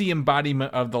that? It's the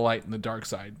embodiment of the light and the dark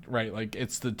side, right? Like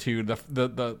it's the two,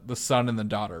 the son and the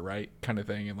daughter, right? Kind of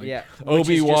thing. And like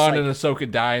Obi-Wan and Ahsoka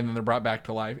die and then they're brought back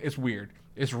to life. It's weird.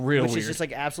 It's real weird. Which is just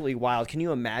like absolutely wild. Can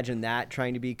you imagine that,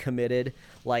 trying to be committed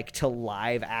like to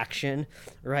live action,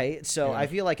 right? So I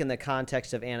feel like in the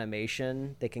context of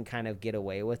animation, they can kind of get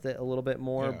away with it a little bit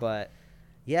more, but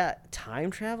yeah, time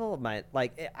travel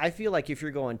I feel like if you're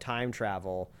going time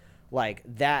travel, like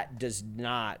that does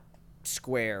not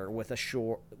square with a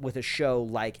show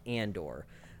like Andor,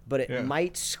 but it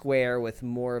might square with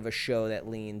more of a show that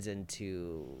leans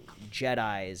into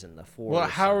Jedis and the Force. Well,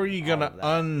 how are you gonna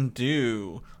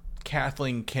undo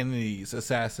Kathleen Kennedy's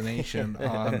assassination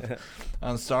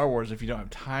on Star Wars if you don't have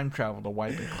time travel to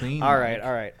wipe it clean? All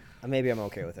right. Maybe I'm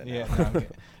okay with it now. Yeah, okay.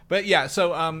 But yeah,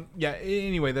 so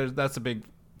anyway, that's a big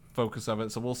focus of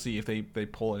it. So we'll see if they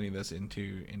pull any of this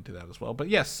into that as well. But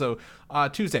yes, so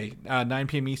Tuesday, 9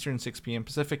 p.m. Eastern, 6 p.m.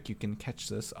 Pacific, you can catch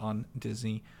this on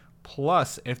Disney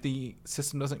Plus if the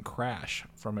system doesn't crash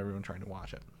from everyone trying to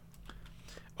watch it.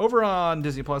 Over on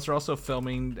Disney Plus, they're also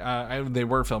filming. They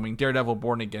were filming Daredevil: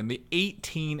 Born Again, the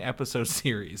 18-episode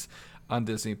series on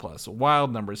Disney Plus.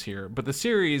 Wild numbers here, but the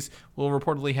series will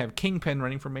reportedly have Kingpin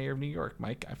running for mayor of New York.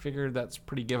 Mike, I figured that's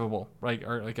pretty givable, right?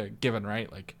 Or like a given, right?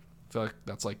 Like, I feel like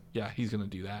that's like, he's gonna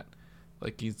do that.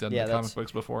 Like he's done the comic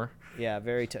books before. Yeah,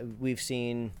 we've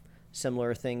seen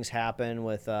similar things happen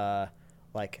with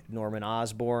like Norman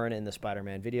Osborn in the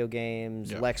Spider-Man video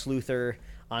games, Lex Luthor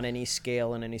on any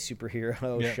scale in any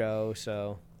superhero show.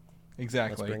 So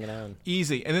exactly, let's bring it on.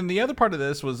 Easy. And then the other part of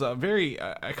this was a very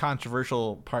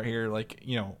controversial part here. Like,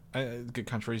 good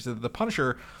controversy. The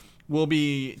Punisher will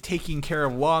be taking care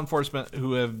of law enforcement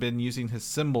who have been using his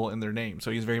symbol in their name.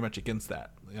 So he's very much against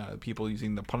that. People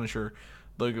using the Punisher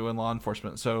logo in law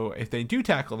enforcement. So if they do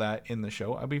tackle that in the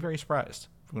show, I'd be very surprised.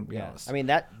 I'm going to be honest. I mean,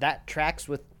 that tracks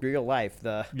with real life.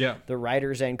 The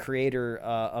writers and creator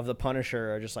of the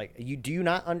Punisher are just like, do you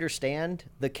not understand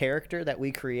the character that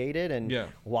we created and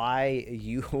why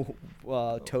you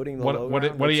toting the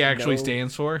logo? What he actually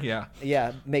stands for?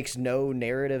 Yeah, makes no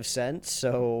narrative sense.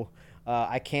 So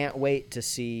I can't wait to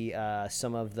see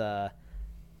some of the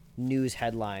news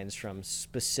headlines from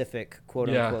specific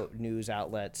quote-unquote news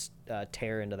outlets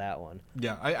tear into that one.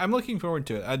 Yeah, I'm looking forward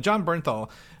to it. John Bernthal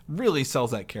really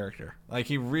sells that character. Like,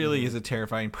 he really is a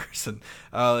terrifying person.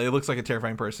 It looks like a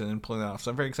terrifying person and pulling that off.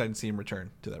 So I'm very excited to see him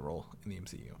return to that role in the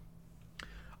MCU.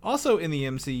 Also in the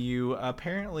MCU,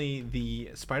 apparently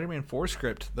the Spider-Man 4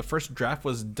 script, the first draft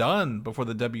was done before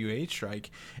the WH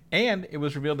strike, and it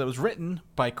was revealed that it was written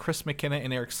by Chris McKenna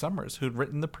and Eric Summers, who'd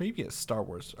written the previous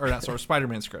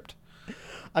Spider-Man script.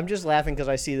 I'm just laughing because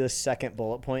I see this second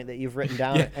bullet point that you've written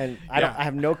down, and I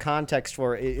have no context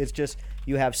for it. It's just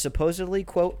you have supposedly,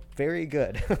 quote, very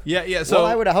good. Yeah. So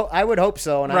well, I would hope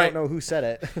so, and I don't know who said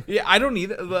it. Yeah, I don't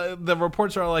either. The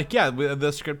reports are like, yeah,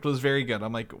 the script was very good.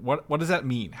 I'm like, what does that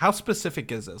mean? How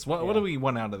specific is this? What do we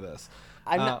want out of this?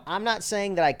 I'm not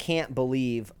saying that I can't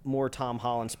believe more Tom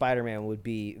Holland Spider-Man would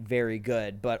be very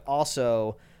good, but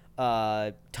also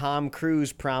Tom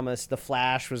Cruise promised The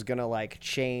Flash was gonna like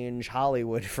change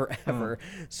Hollywood forever.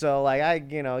 So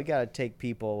like you gotta take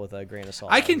people with a grain of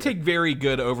salt. I can take very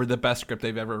good over the best script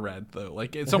they've ever read though.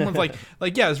 Like if someone's like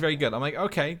yeah, it's very good. I'm like,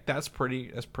 okay, that's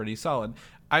pretty solid.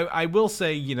 I will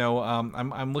say,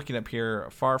 I'm looking up here,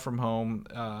 Far From Home,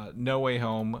 No Way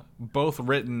Home, both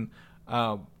written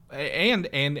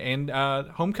and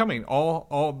Homecoming.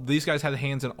 All these guys had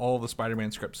hands in all the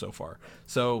Spider-Man scripts so far.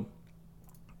 So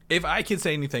if I could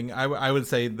say anything, I would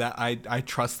say that I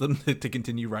trust them to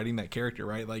continue writing that character,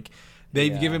 right? Like,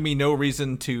 they've given me no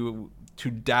reason to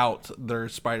doubt their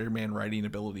Spider-Man writing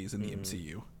abilities in the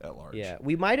MCU at large. Yeah,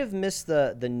 we might have missed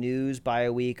the news by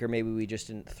a week, or maybe we just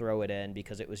didn't throw it in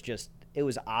because it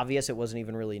was obvious. It wasn't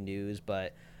even really news,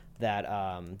 but that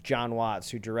John Watts,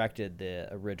 who directed the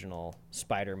original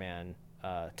Spider-Man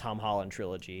Tom Holland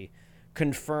trilogy,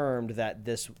 confirmed that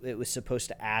it was supposed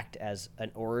to act as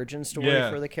an origin story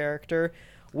for the character,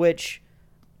 which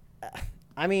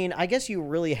I mean, I guess you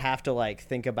really have to like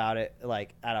think about it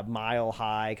like at a mile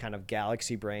high kind of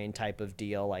galaxy brain type of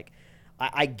deal. Like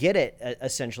I get it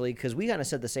essentially, because we kind of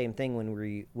said the same thing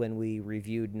when we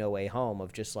reviewed No Way Home,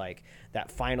 of just like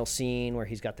that final scene where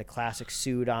he's got the classic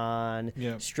suit on,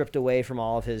 stripped away from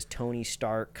all of his Tony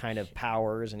Stark kind of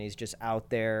powers, and he's just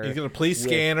out there. He's got a police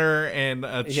scanner and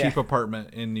a cheap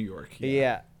apartment in New York.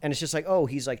 Yeah. And it's just like, oh,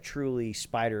 he's like truly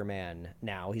Spider-Man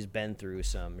now. He's been through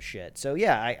some shit. So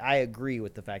yeah, I agree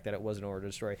with the fact that it was an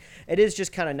origin story. It is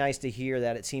just kind of nice to hear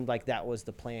that it seemed like that was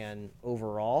the plan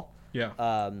overall. Yeah.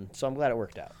 So I'm glad it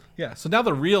worked out. Yeah. So now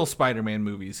the real Spider-Man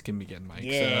movies can begin, Mike.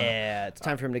 Yeah. It's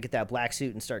time for him to get that black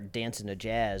suit and start dancing to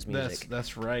jazz music.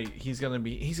 That's right. He's gonna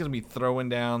be throwing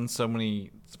down so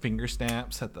many finger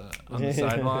snaps on the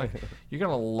sidewalk. You're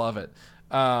gonna love it.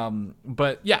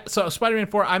 But yeah, so Spider-Man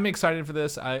 4, I'm excited for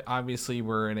this. Obviously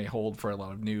we're in a hold for a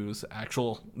lot of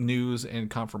actual news and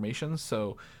confirmations.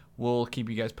 So we'll keep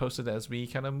you guys posted as we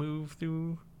kind of move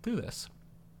through this.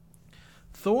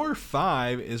 Thor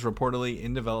 5 is reportedly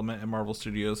in development at Marvel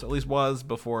Studios, at least was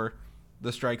before the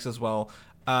strikes as well.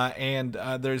 And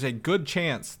there's a good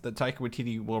chance that Taika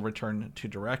Waititi will return to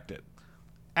direct it.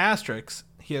 Asterix,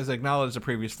 he has acknowledged the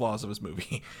previous flaws of his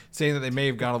movie, saying that they may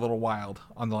have gone a little wild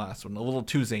on the last one, a little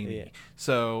too zany. Yeah.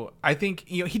 So I think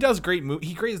he does great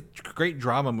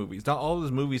drama movies. Not all of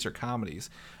his movies are comedies,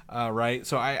 right?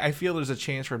 So I feel there's a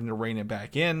chance for him to rein it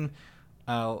back in.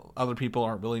 Other people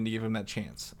aren't willing to give him that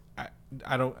chance.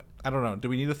 I don't know. Do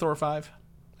we need a Thor 5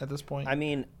 at this point? I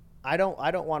mean, I don't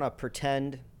want to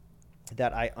pretend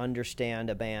that I understand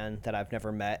a band that I've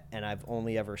never met, and I've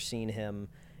only ever seen him,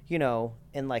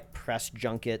 in like press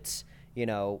junkets,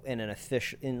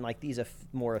 in like these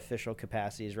more official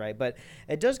capacities, right? But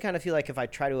it does kind of feel like if I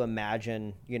try to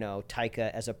imagine,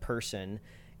 Taika as a person,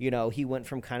 he went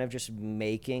from kind of just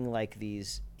making like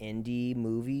these indie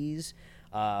movies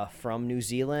from New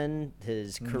Zealand.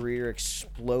 His career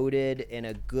exploded in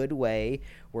a good way,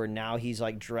 where now he's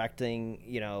like directing,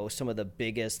 some of the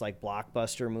biggest like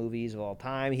blockbuster movies of all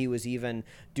time. He was even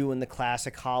doing the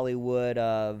classic Hollywood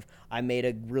of, I made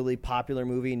a really popular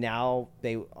movie, now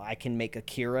I can make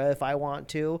Akira if I want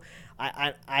to.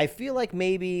 I feel like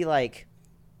maybe like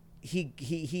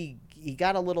he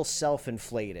got a little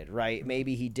self-inflated, right?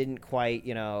 Maybe he didn't quite,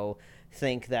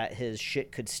 think that his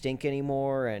shit could stink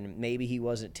anymore, and maybe he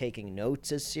wasn't taking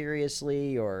notes as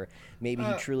seriously, or maybe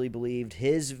he truly believed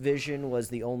his vision was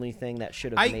the only thing that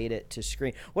should have made it to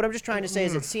screen. What I'm just trying to say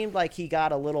is it seemed like he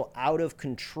got a little out of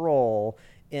control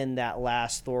in that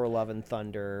last Thor Love and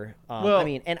Thunder.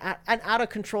 And out of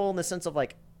control in the sense of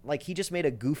like he just made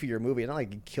a goofier movie. It's not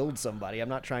like he killed somebody. I'm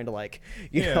not trying to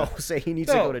say he needs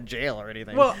to go to jail or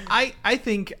anything. Well, I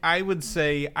think I would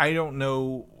say I don't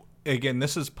know again,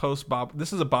 this is post Bob.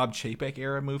 This is a Bob Chapek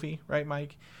era movie, right,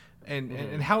 Mike?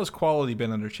 And how has quality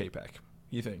been under Chapek?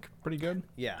 You think pretty good?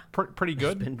 Yeah, pretty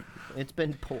good. It's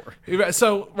been poor.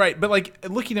 So right, but like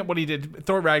looking at what he did,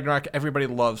 Thor Ragnarok. Everybody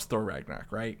loves Thor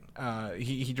Ragnarok, right?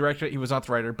 He directed. He was not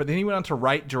the writer, but then he went on to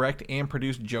write, direct, and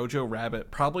produce Jojo Rabbit.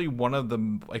 Probably one of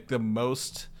the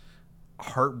most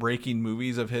heartbreaking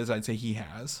movies of his. I'd say he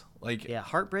has. Like, yeah,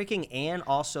 heartbreaking and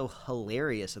also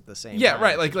hilarious at the same time. Yeah,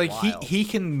 right. Like wild. he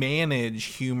can manage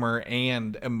humor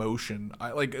and emotion,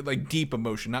 like deep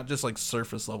emotion, not just like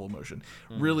surface level emotion,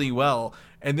 really well.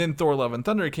 And then Thor: Love and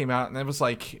Thunder came out, and it was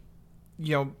like,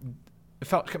 it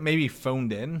felt maybe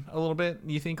phoned in a little bit.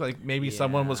 You think like maybe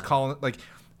someone was calling like.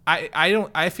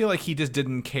 I feel like he just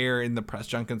didn't care in the press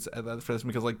junkets for this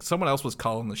because like someone else was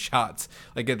calling the shots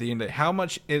like at the end of it. How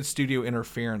much studio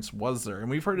interference was there? And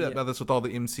we've heard about this with all the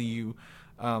MCU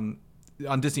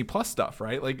on Disney Plus stuff,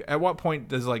 right? Like at what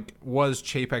point was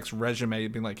Chapek's resume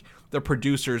being like the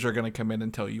producers are going to come in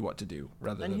and tell you what to do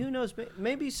rather than who knows,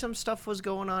 maybe some stuff was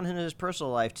going on in his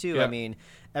personal life too. Yeah. I mean,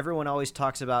 everyone always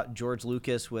talks about George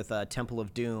Lucas with Temple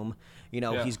of Doom.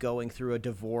 He's going through a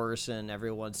divorce, and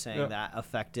everyone's saying that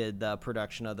affected the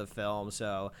production of the film.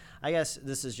 So I guess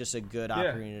this is just a good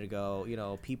opportunity to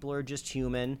go, people are just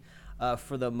human.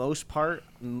 For the most part,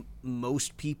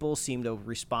 most people seem to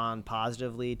respond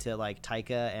positively to like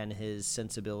Taika and his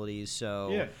sensibilities.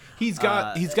 So he's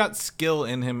got skill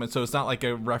in him, and so it's not like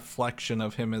a reflection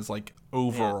of him as like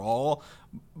overall.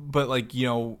 But like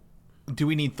do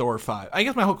we need Thor 5? I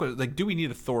guess my whole question is like, do we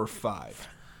need a Thor 5?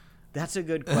 That's a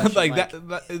good question.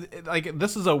 like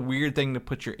this is a weird thing to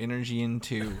put your energy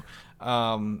into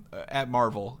at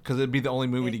Marvel because it'd be the only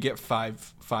movie to get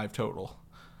five total.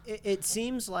 It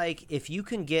seems like if you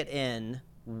can get in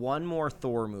one more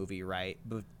Thor movie, right,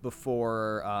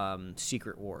 before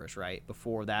Secret Wars, right,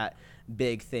 before that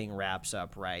big thing wraps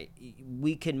up, right,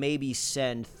 we can maybe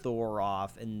send Thor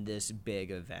off in this big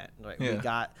event. Right? We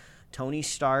got Tony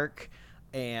Stark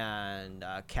and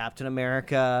Captain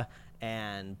America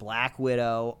and Black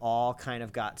Widow all kind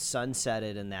of got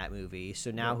sunsetted in that movie.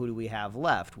 So now who do we have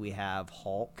left? We have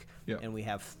Hulk and we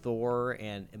have Thor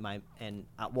and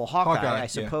Hawkeye, I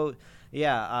suppose.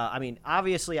 I mean,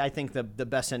 obviously, I think the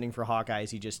best ending for Hawkeye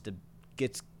is he just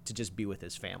gets to just be with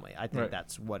his family. I think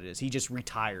that's what it is. He just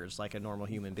retires like a normal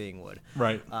human being would.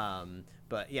 Right.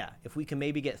 But yeah, if we can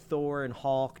maybe get Thor and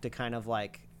Hulk to kind of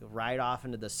like ride off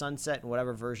into the sunset in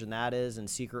whatever version that is in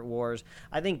Secret Wars,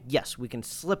 I think, yes, we can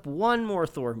slip one more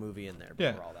Thor movie in there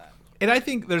before all that. And I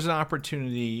think there's an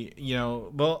opportunity,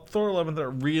 Thor: Love and Thunder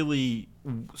really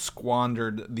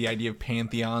squandered the idea of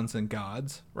pantheons and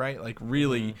gods, right? Like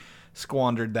really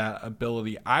squandered that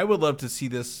ability. I would love to see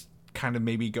this kind of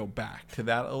maybe go back to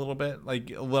that a little bit, like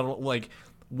a little like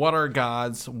what are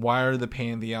gods? Why are the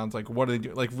pantheons? Like, what do they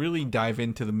do? Like, really dive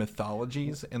into the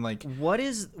mythologies and like what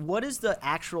is the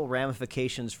actual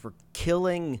ramifications for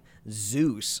killing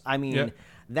Zeus? I mean,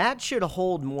 that should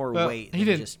hold more weight. He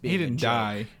didn't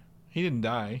die. He didn't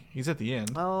die. He's at the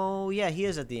end. Oh yeah, he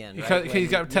is at the end. Because he's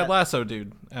got Ted Lasso,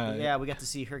 dude. Yeah, we got to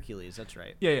see Hercules. That's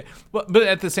right. Yeah. But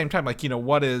at the same time, like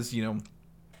what is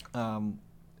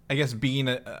I guess being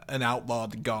an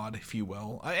outlawed god, if you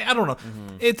will. I don't know.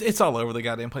 It's all over the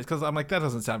goddamn place because I'm like, that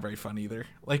doesn't sound very fun either.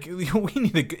 Like we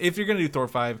need if you're gonna do Thor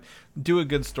 5, do a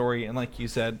good story. And like you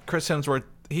said, Chris Hemsworth,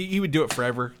 he would do it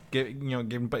forever.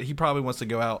 But he probably wants to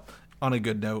go out on a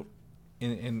good note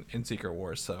in Secret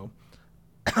Wars. So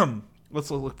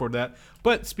let's look forward to that.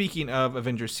 But speaking of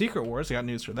Avengers Secret Wars, I got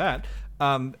news for that.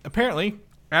 Apparently,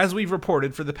 as we've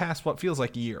reported for the past what feels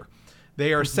like a year,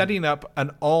 they are setting up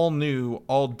an all-new,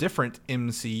 all-different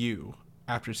MCU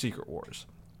after Secret Wars,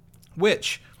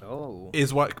 which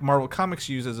is what Marvel Comics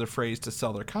used as a phrase to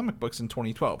sell their comic books in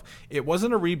 2012. It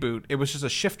wasn't a reboot. It was just a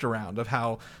shift around of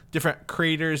how different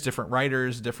creators, different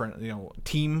writers, different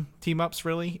team-ups,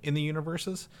 really, in the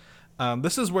universes.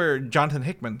 This is where Jonathan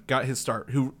Hickman got his start,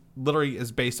 who literally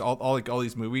is based, all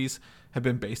these movies have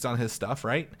been based on his stuff,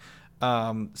 right?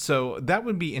 So that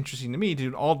would be interesting to me,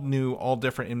 dude. All new, all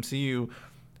different MCU.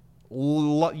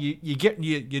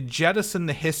 You jettison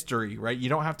the history, right? You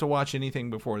don't have to watch anything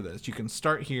before this. You can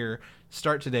start here,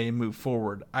 start today, and move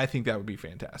forward. I think that would be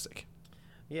fantastic.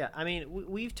 Yeah, I mean,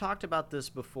 we've talked about this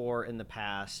before in the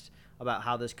past about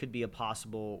how this could be a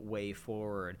possible way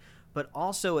forward. But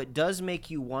also, it does make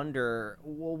you wonder,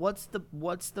 well, what's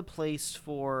the place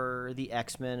for the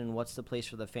X-Men and what's the place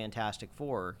for the Fantastic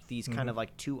Four? These kind of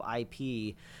like two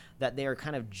IP that they are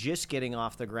kind of just getting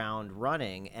off the ground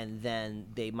running, and then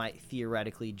they might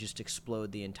theoretically just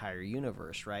explode the entire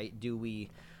universe, right? Do we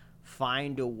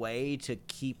find a way to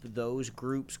keep those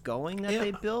groups going that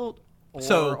they built?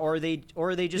 Or are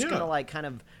they just gonna like kind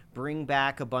of bring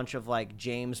back a bunch of like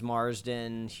James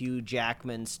Marsden, Hugh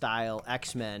Jackman style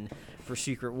X-Men for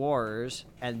Secret Wars,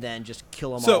 and then just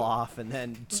kill them all off, and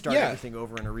then start everything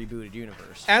over in a rebooted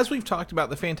universe? As we've talked about,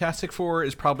 the Fantastic Four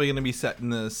is probably going to be set in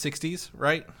the 60s,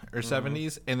 right? Or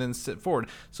 70s, and then sit forward.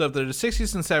 So if they're the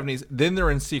 60s and 70s, then they're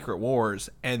in Secret Wars,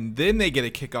 and then they get a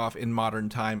kickoff in modern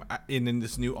time, in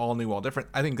this all different.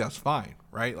 I think that's fine,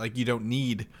 right? Like, you don't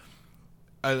need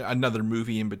another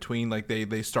movie in between. Like,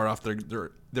 they start off,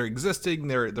 they're existing,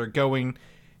 they're going.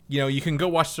 You can go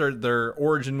watch their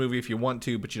origin movie if you want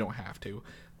to, but you don't have to.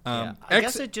 I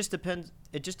guess it just depends.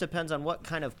 It just depends on what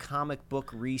kind of comic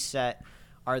book reset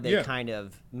are they kind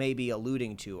of maybe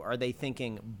alluding to. Are they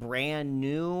thinking brand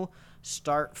new,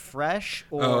 start fresh,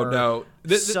 or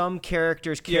some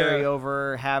characters carry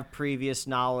over, have previous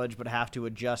knowledge, but have to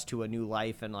adjust to a new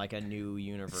life and like a new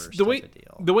universe?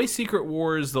 The way Secret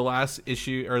Wars, the last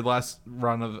issue or the last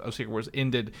run of Secret Wars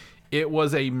ended, it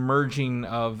was a merging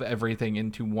of everything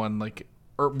into one like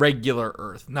regular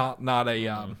Earth, not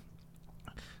a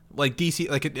like DC,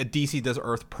 like a DC does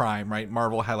Earth Prime, right?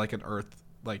 Marvel had like an Earth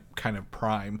like kind of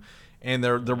Prime, and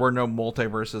there were no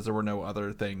multiverses, there were no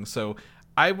other things. So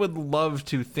I would love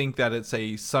to think that it's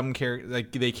some character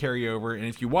like they carry over, and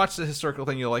if you watch the historical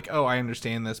thing, you're like, oh, I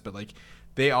understand this, but like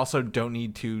they also don't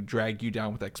need to drag you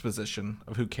down with exposition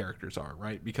of who characters are,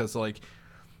 right? Because like,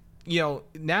 now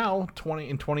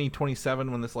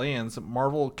 2027 when this lands,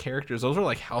 Marvel characters, those are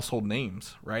like household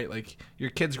names, right? Like your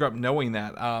kids grow up knowing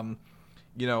that.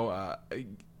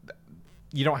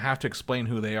 You don't have to explain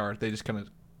who they are. They just kind of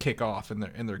kick off and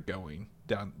they're going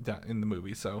down in the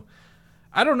movie. So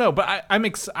I don't know, but I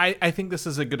think this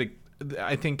is a good.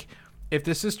 I think if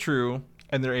this is true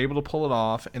and they're able to pull it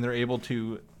off and they're able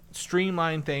to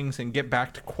streamline things and get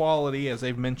back to quality, as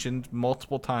they've mentioned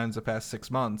multiple times the past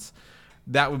 6 months,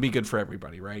 that would be good for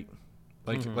everybody, right?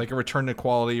 Like a return to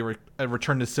quality, a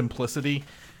return to simplicity,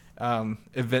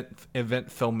 event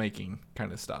filmmaking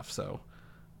kind of stuff. So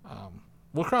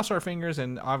we'll cross our fingers,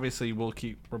 and obviously we'll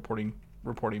keep reporting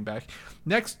back.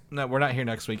 No, we're not here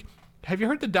next week. Have you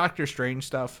heard the Doctor Strange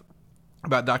stuff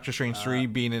about Doctor Strange 3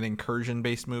 being an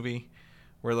incursion-based movie,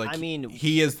 where like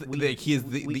he is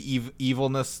the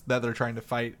evilness that they're trying to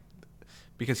fight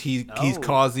because he's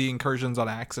caused the incursions on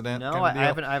accident? No, I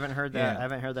haven't heard that. I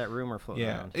haven't heard that rumor floating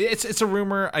around. It's a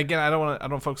rumor. Again, I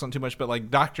don't focus on too much, but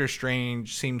like Doctor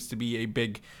Strange seems to be a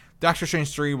big. Doctor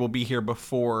Strange 3 will be here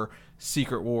before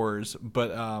Secret Wars, but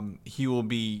they'll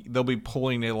be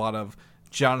pulling a lot of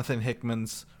Jonathan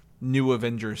Hickman's New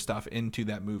Avengers stuff into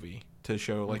that movie to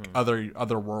show like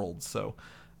other worlds. So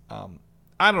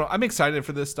I don't know. I'm excited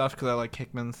for this stuff because I like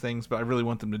Hickman's things, but I really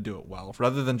want them to do it well,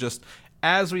 rather than just,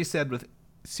 as we said with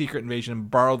Secret Invasion,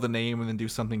 borrow the name and then do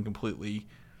something completely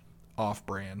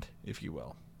off-brand, if you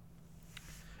will.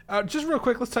 Just real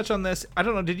quick, let's touch on this. I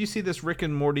don't know, did you see this Rick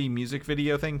and Morty music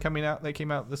video thing that came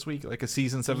out this week? Like a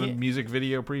season 7 music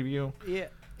video preview? Yeah,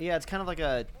 it's kind of like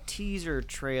a teaser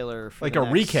trailer for like the a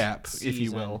recap, season, if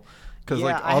you will. Because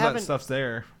like all that stuff's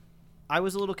there. I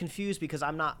was a little confused because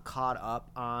I'm not caught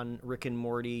up on Rick and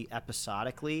Morty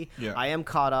episodically. Yeah. I am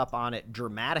caught up on it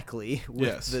dramatically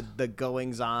with the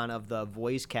goings-on of the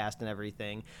voice cast and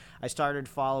everything. I started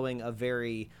following a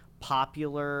very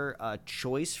popular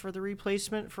choice for the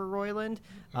replacement for Roiland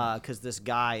because this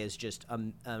guy is just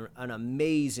an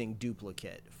amazing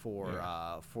duplicate for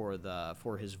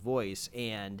his voice,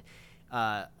 and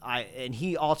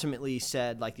he ultimately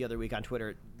said, like the other week on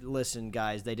Twitter, listen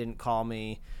guys, they didn't call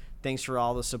me, thanks for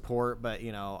all the support, but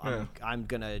I'm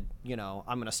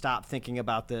gonna stop thinking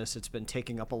about this. It's been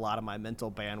taking up a lot of my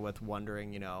mental bandwidth,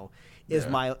 wondering, is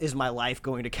my life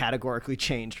going to categorically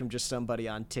change from just somebody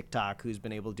on TikTok who's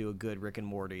been able to do a good Rick and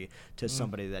Morty to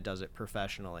somebody that does it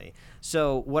professionally.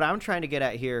 So what I'm trying to get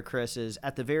at here, Chris, is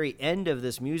at the very end of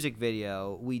this music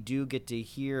video, we do get to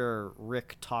hear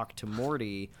Rick talk to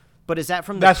Morty. But is that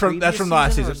from the that's from the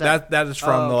last season? That is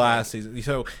from the last season.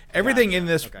 So everything in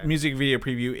this music video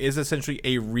preview is essentially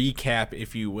a recap,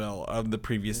 if you will, of the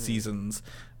previous seasons,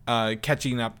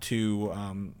 catching up to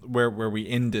where we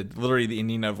ended. Literally the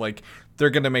ending of like they're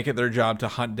going to make it their job to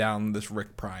hunt down this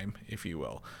Rick Prime, if you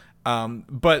will.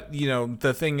 But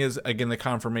the thing is, again, the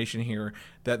confirmation here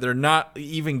that they're not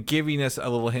even giving us a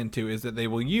little hint to is that they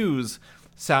will use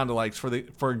sound-alikes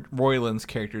for Roiland's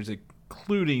characters,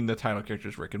 including the title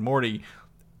characters Rick and Morty,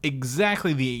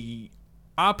 exactly the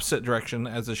opposite direction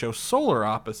as the show Solar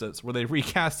Opposites, where they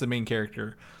recast the main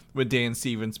character with Dan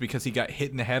Stevens because he got hit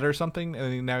in the head or something,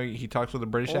 and now he talks with a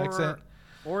British accent.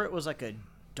 Or it was like a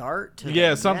dart to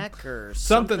the neck or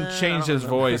something changed his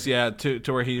voice, to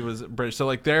where he was British. So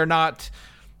like they're not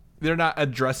they're not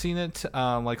addressing it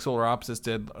like Solar Opposites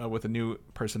did with a new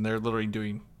person. They're literally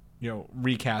doing,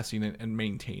 recasting it and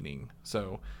maintaining.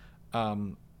 So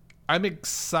I'm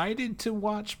excited to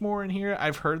watch more in here.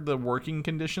 I've heard the working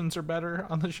conditions are better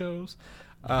on the shows.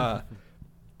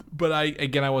 But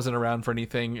I wasn't around for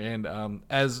anything. And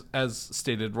as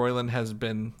stated, Roiland has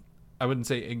been, I wouldn't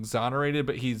say exonerated,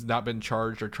 but he's not been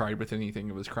charged or tried with anything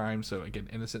of his crime. So again,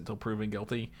 innocent until proven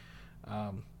guilty.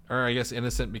 Or I guess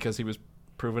innocent because he was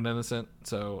proven innocent.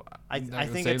 So I think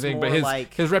say it's anything, more but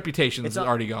like his reputation is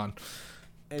already gone.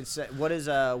 It's what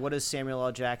does Samuel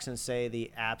L. Jackson say?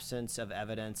 The absence of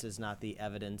evidence is not the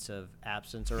evidence of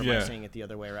absence. Or am I saying it the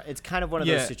other way around? It's kind of one of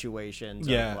those situations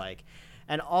of like,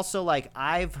 and also like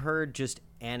I've heard just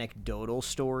anecdotal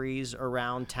stories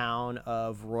around town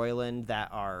of Roiland that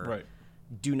are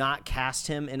do not cast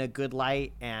him in a good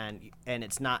light, and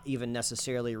it's not even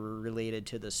necessarily related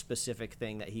to the specific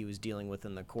thing that he was dealing with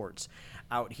in the courts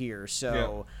out here.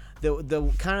 So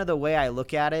the kind of the way I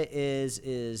look at it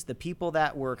is the people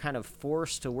that were kind of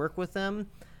forced to work with them,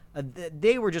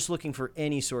 they were just looking for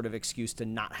any sort of excuse to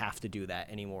not have to do that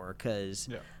anymore. Because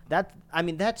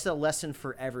that's a lesson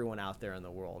for everyone out there in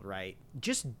the world, right?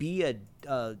 Just be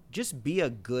a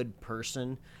good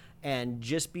person, and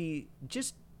just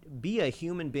be a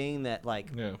human being that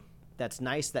that's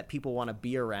nice, that people want to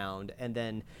be around, and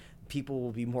then people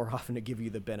will be more often to give you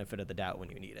the benefit of the doubt when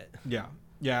you need it. Yeah,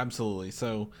 absolutely.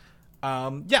 So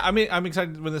I'm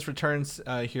excited when this returns,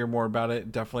 hear more about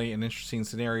it. Definitely an interesting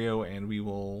scenario, and we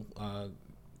will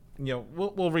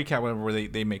we'll recap whenever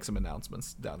they make some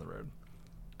announcements down the road.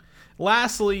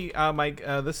 Lastly, Mike,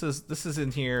 this is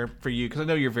in here for you because I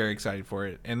know you're very excited for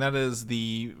it, and that is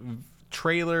the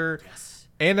trailer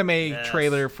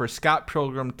trailer for Scott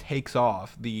Pilgrim Takes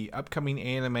Off, the upcoming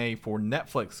anime for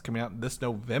Netflix coming out this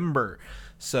November.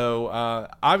 So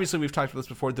obviously we've talked about this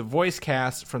before. The voice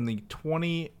cast from the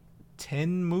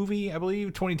 2010 movie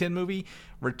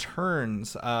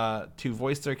returns to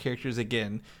voice their characters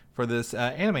again for this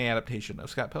anime adaptation of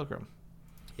Scott Pilgrim.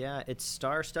 Yeah, it's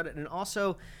star-studded, and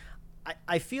also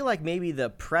I feel like maybe the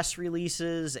press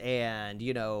releases and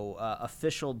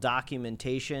official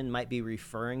documentation might be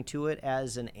referring to it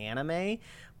as an anime,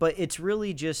 but it's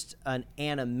really just an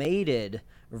animated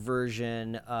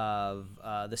version of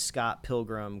the Scott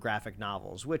Pilgrim graphic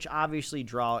novels, which obviously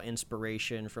draw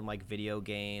inspiration from like video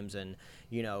games and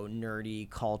nerdy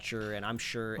culture, and I'm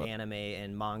sure anime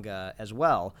and manga as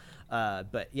well.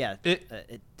 But yeah,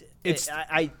 it's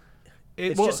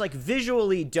just like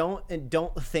visually don't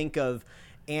think of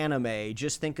anime,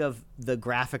 just think of the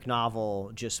graphic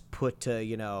novel just put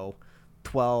to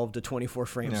 12 to 24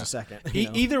 frames a second.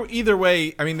 Either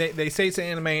way, I mean they say it's an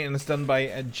anime and it's done by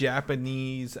a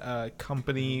Japanese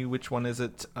company. Which one is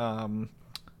it?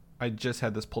 I just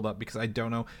had this pulled up because I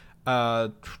don't know.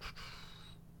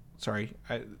 Sorry,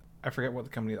 I forget what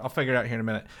the company is. I'll figure it out here in a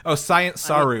minute. Oh, Science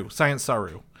Saru.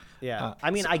 Yeah, I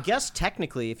mean, I guess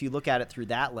technically, if you look at it through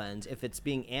that lens, if it's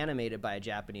being animated by a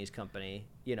Japanese company,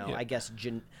 I guess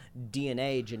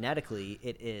DNA genetically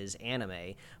it is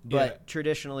anime. But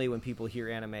traditionally, when people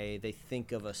hear anime, they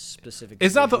think of a specific.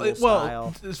 It's not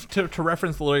style. To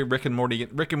reference the literally Rick and Morty.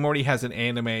 Rick and Morty has an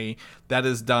anime that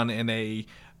is done in a,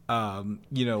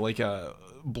 like a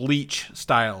Bleach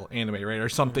style anime, right, or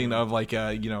something of like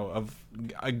a of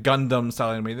a Gundam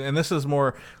style anime, and this is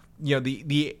more,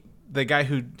 the guy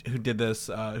who did this,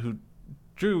 who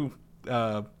drew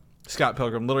Scott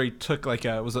Pilgrim, literally took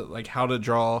was it like How to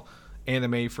Draw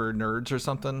Anime for Nerds or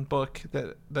something book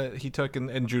that he took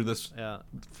and drew this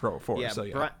for.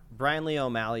 So Brian Lee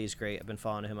O'Malley is great. I've been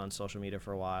following him on social media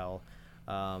for a while.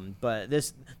 But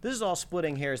this is all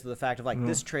splitting hairs to the fact of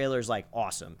this trailer is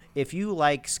awesome. If you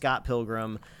like Scott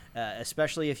Pilgrim,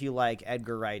 especially if you like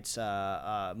Edgar Wright's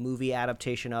movie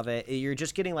adaptation of it, you're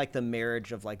just getting the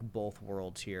marriage of both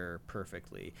worlds here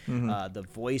perfectly. The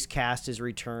voice cast is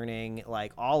returning,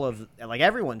 all of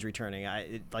everyone's returning.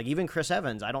 Even Chris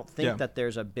Evans. I don't think that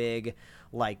there's a big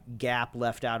gap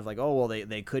left out of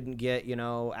they couldn't get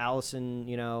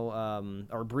Allison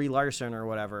or Brie Larson or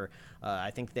whatever.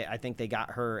 I think they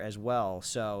got her as well.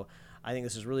 So I think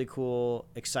this is really cool,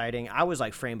 exciting. I was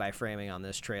frame by framing on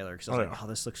this trailer because I was oh,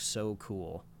 this looks so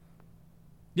cool.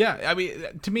 Yeah, I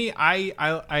mean, to me,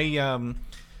 I'm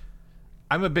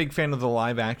a big fan of the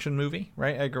live action movie,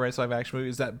 right? Edgar Wright's live action movie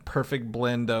is that perfect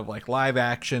blend of live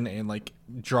action and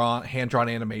hand drawn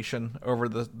animation over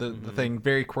the thing.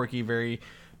 Very quirky, very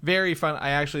very fun.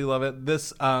 I actually love it.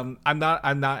 This I'm not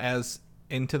as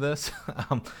into this,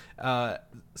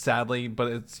 sadly, but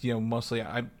it's mostly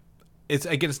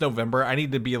it's November. I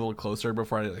need to be a little closer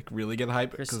before I really get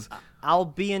hyped because I'll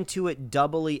be into it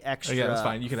doubly extra. Yeah, that's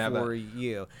fine. You can have for that.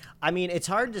 you. I mean, it's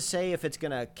hard to say if it's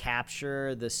gonna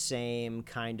capture the same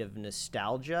kind of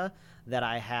nostalgia that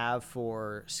I have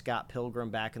for Scott Pilgrim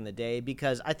back in the day,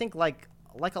 because I think like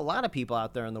a lot of people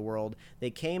out there in the world, they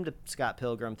came to Scott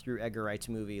Pilgrim through Edgar Wright's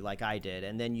movie like I did,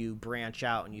 and then you branch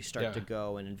out and you start to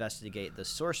go and investigate the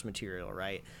source material,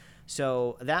 right?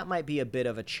 So that might be a bit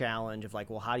of a challenge of like,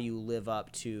 well, how do you live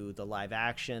up to the live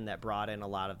action that brought in a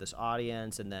lot of this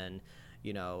audience, and then,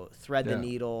 you know, thread the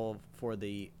needle for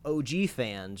the OG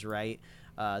fans, right?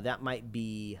 That might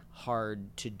be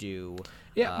hard to do.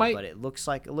 Yeah, but it looks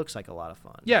like a lot of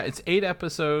fun. Yeah, it's 8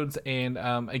 episodes, and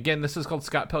again, this is called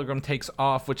Scott Pilgrim Takes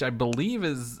Off, which I believe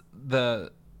is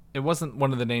it wasn't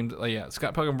one of the names.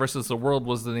 Scott Pilgrim versus the World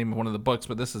was the name of one of the books,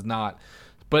 but this is not.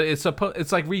 But it's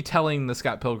like retelling the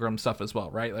Scott Pilgrim stuff as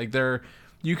well, right? Like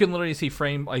you can literally see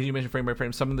like you mentioned, frame by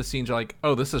frame. Some of the scenes are like,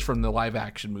 oh, this is from the live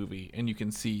action movie, and you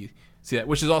can see that,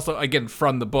 which is also again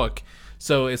from the book.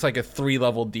 So it's like a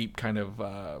 3-level deep kind of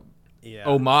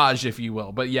homage, if you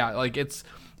will. But yeah, like it's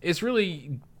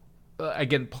really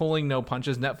again pulling no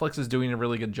punches. Netflix is doing a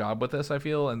really good job with this, I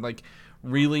feel, and like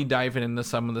really diving into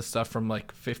some of the stuff from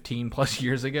like 15 plus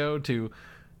years ago to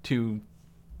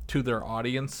their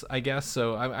audience, I guess.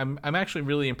 So I'm actually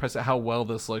really impressed at how well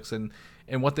this looks and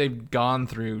what they've gone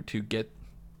through to get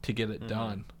it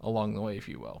done along the way, if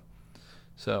you will.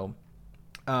 So,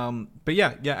 but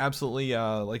yeah, absolutely.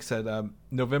 Like I said,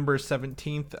 November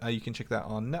 17th, you can check that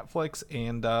on Netflix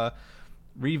and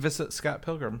revisit Scott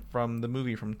Pilgrim from the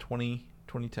movie from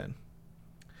 2010.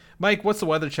 Mike, what's the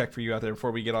weather check for you out there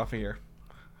before we get off of here?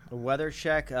 Weather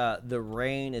check, the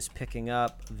rain is picking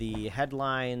up. The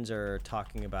headlines are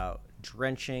talking about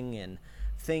drenching and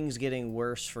things getting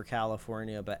worse for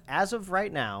California. But as of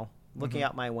right now, looking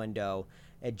out my window,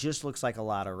 it just looks like a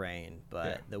lot of rain.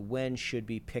 But the wind should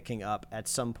be picking up at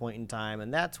some point in time,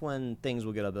 and that's when things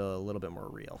will get a little bit more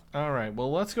real. All right,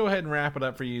 well, let's go ahead and wrap it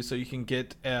up for you so you can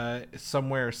get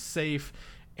somewhere safe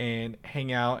and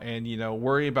hang out and, you know,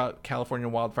 worry about California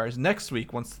wildfires next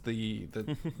week once the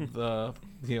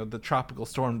tropical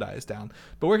storm dies down.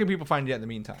 But where can people find you in the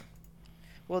meantime?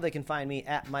 Well, they can find me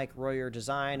at Mike Royer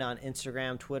Design on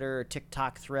Instagram, Twitter,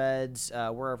 TikTok, Threads,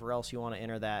 wherever else you want to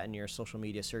enter that in your social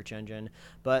media search engine.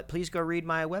 But please go read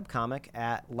my webcomic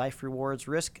at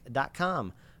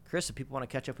liferewardsrisk.com. Chris, if people want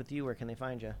to catch up with you, where can they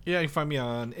find you? Yeah, you can find me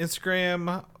on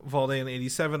Instagram,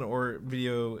 Valdan87, or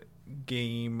video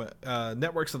game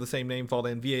networks of the same name,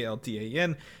 Valdan,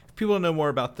 Valdan. If people want to know more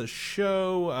about the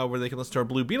show, where they can listen to our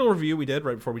Blue Beetle review we did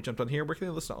right before we jumped on here, where can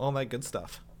they listen to all that good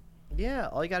stuff? Yeah,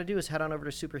 all you got to do is head on over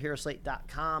to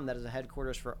superheroslate.com. That is the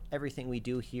headquarters for everything we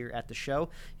do here at the show.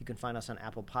 You can find us on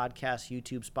Apple Podcasts,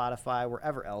 YouTube, Spotify,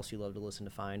 wherever else you love to listen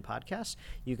to find podcasts.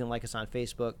 You can like us on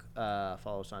Facebook,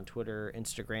 follow us on Twitter,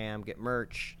 Instagram, get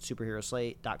merch,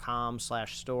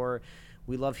 superheroslate.com/store.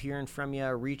 We love hearing from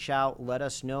you. Reach out. Let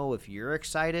us know if you're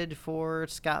excited for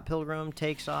Scott Pilgrim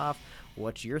Takes Off.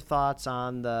 What's your thoughts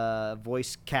on the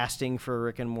voice casting for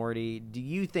Rick and Morty? Do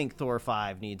you think Thor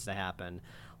 5 needs to happen?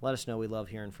 Let us know. We love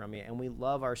hearing from you, and we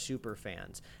love our super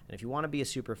fans. And if you want to be a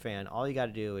super fan, all you got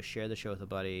to do is share the show with a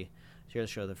buddy, share the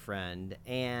show with a friend,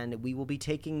 and we will be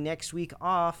taking next week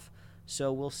off,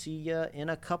 so we'll see you in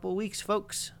a couple weeks,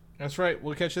 folks. That's right.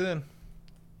 We'll catch you then.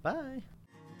 Bye.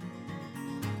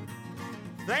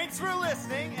 Thanks for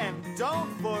listening, and don't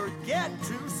forget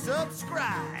to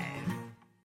subscribe.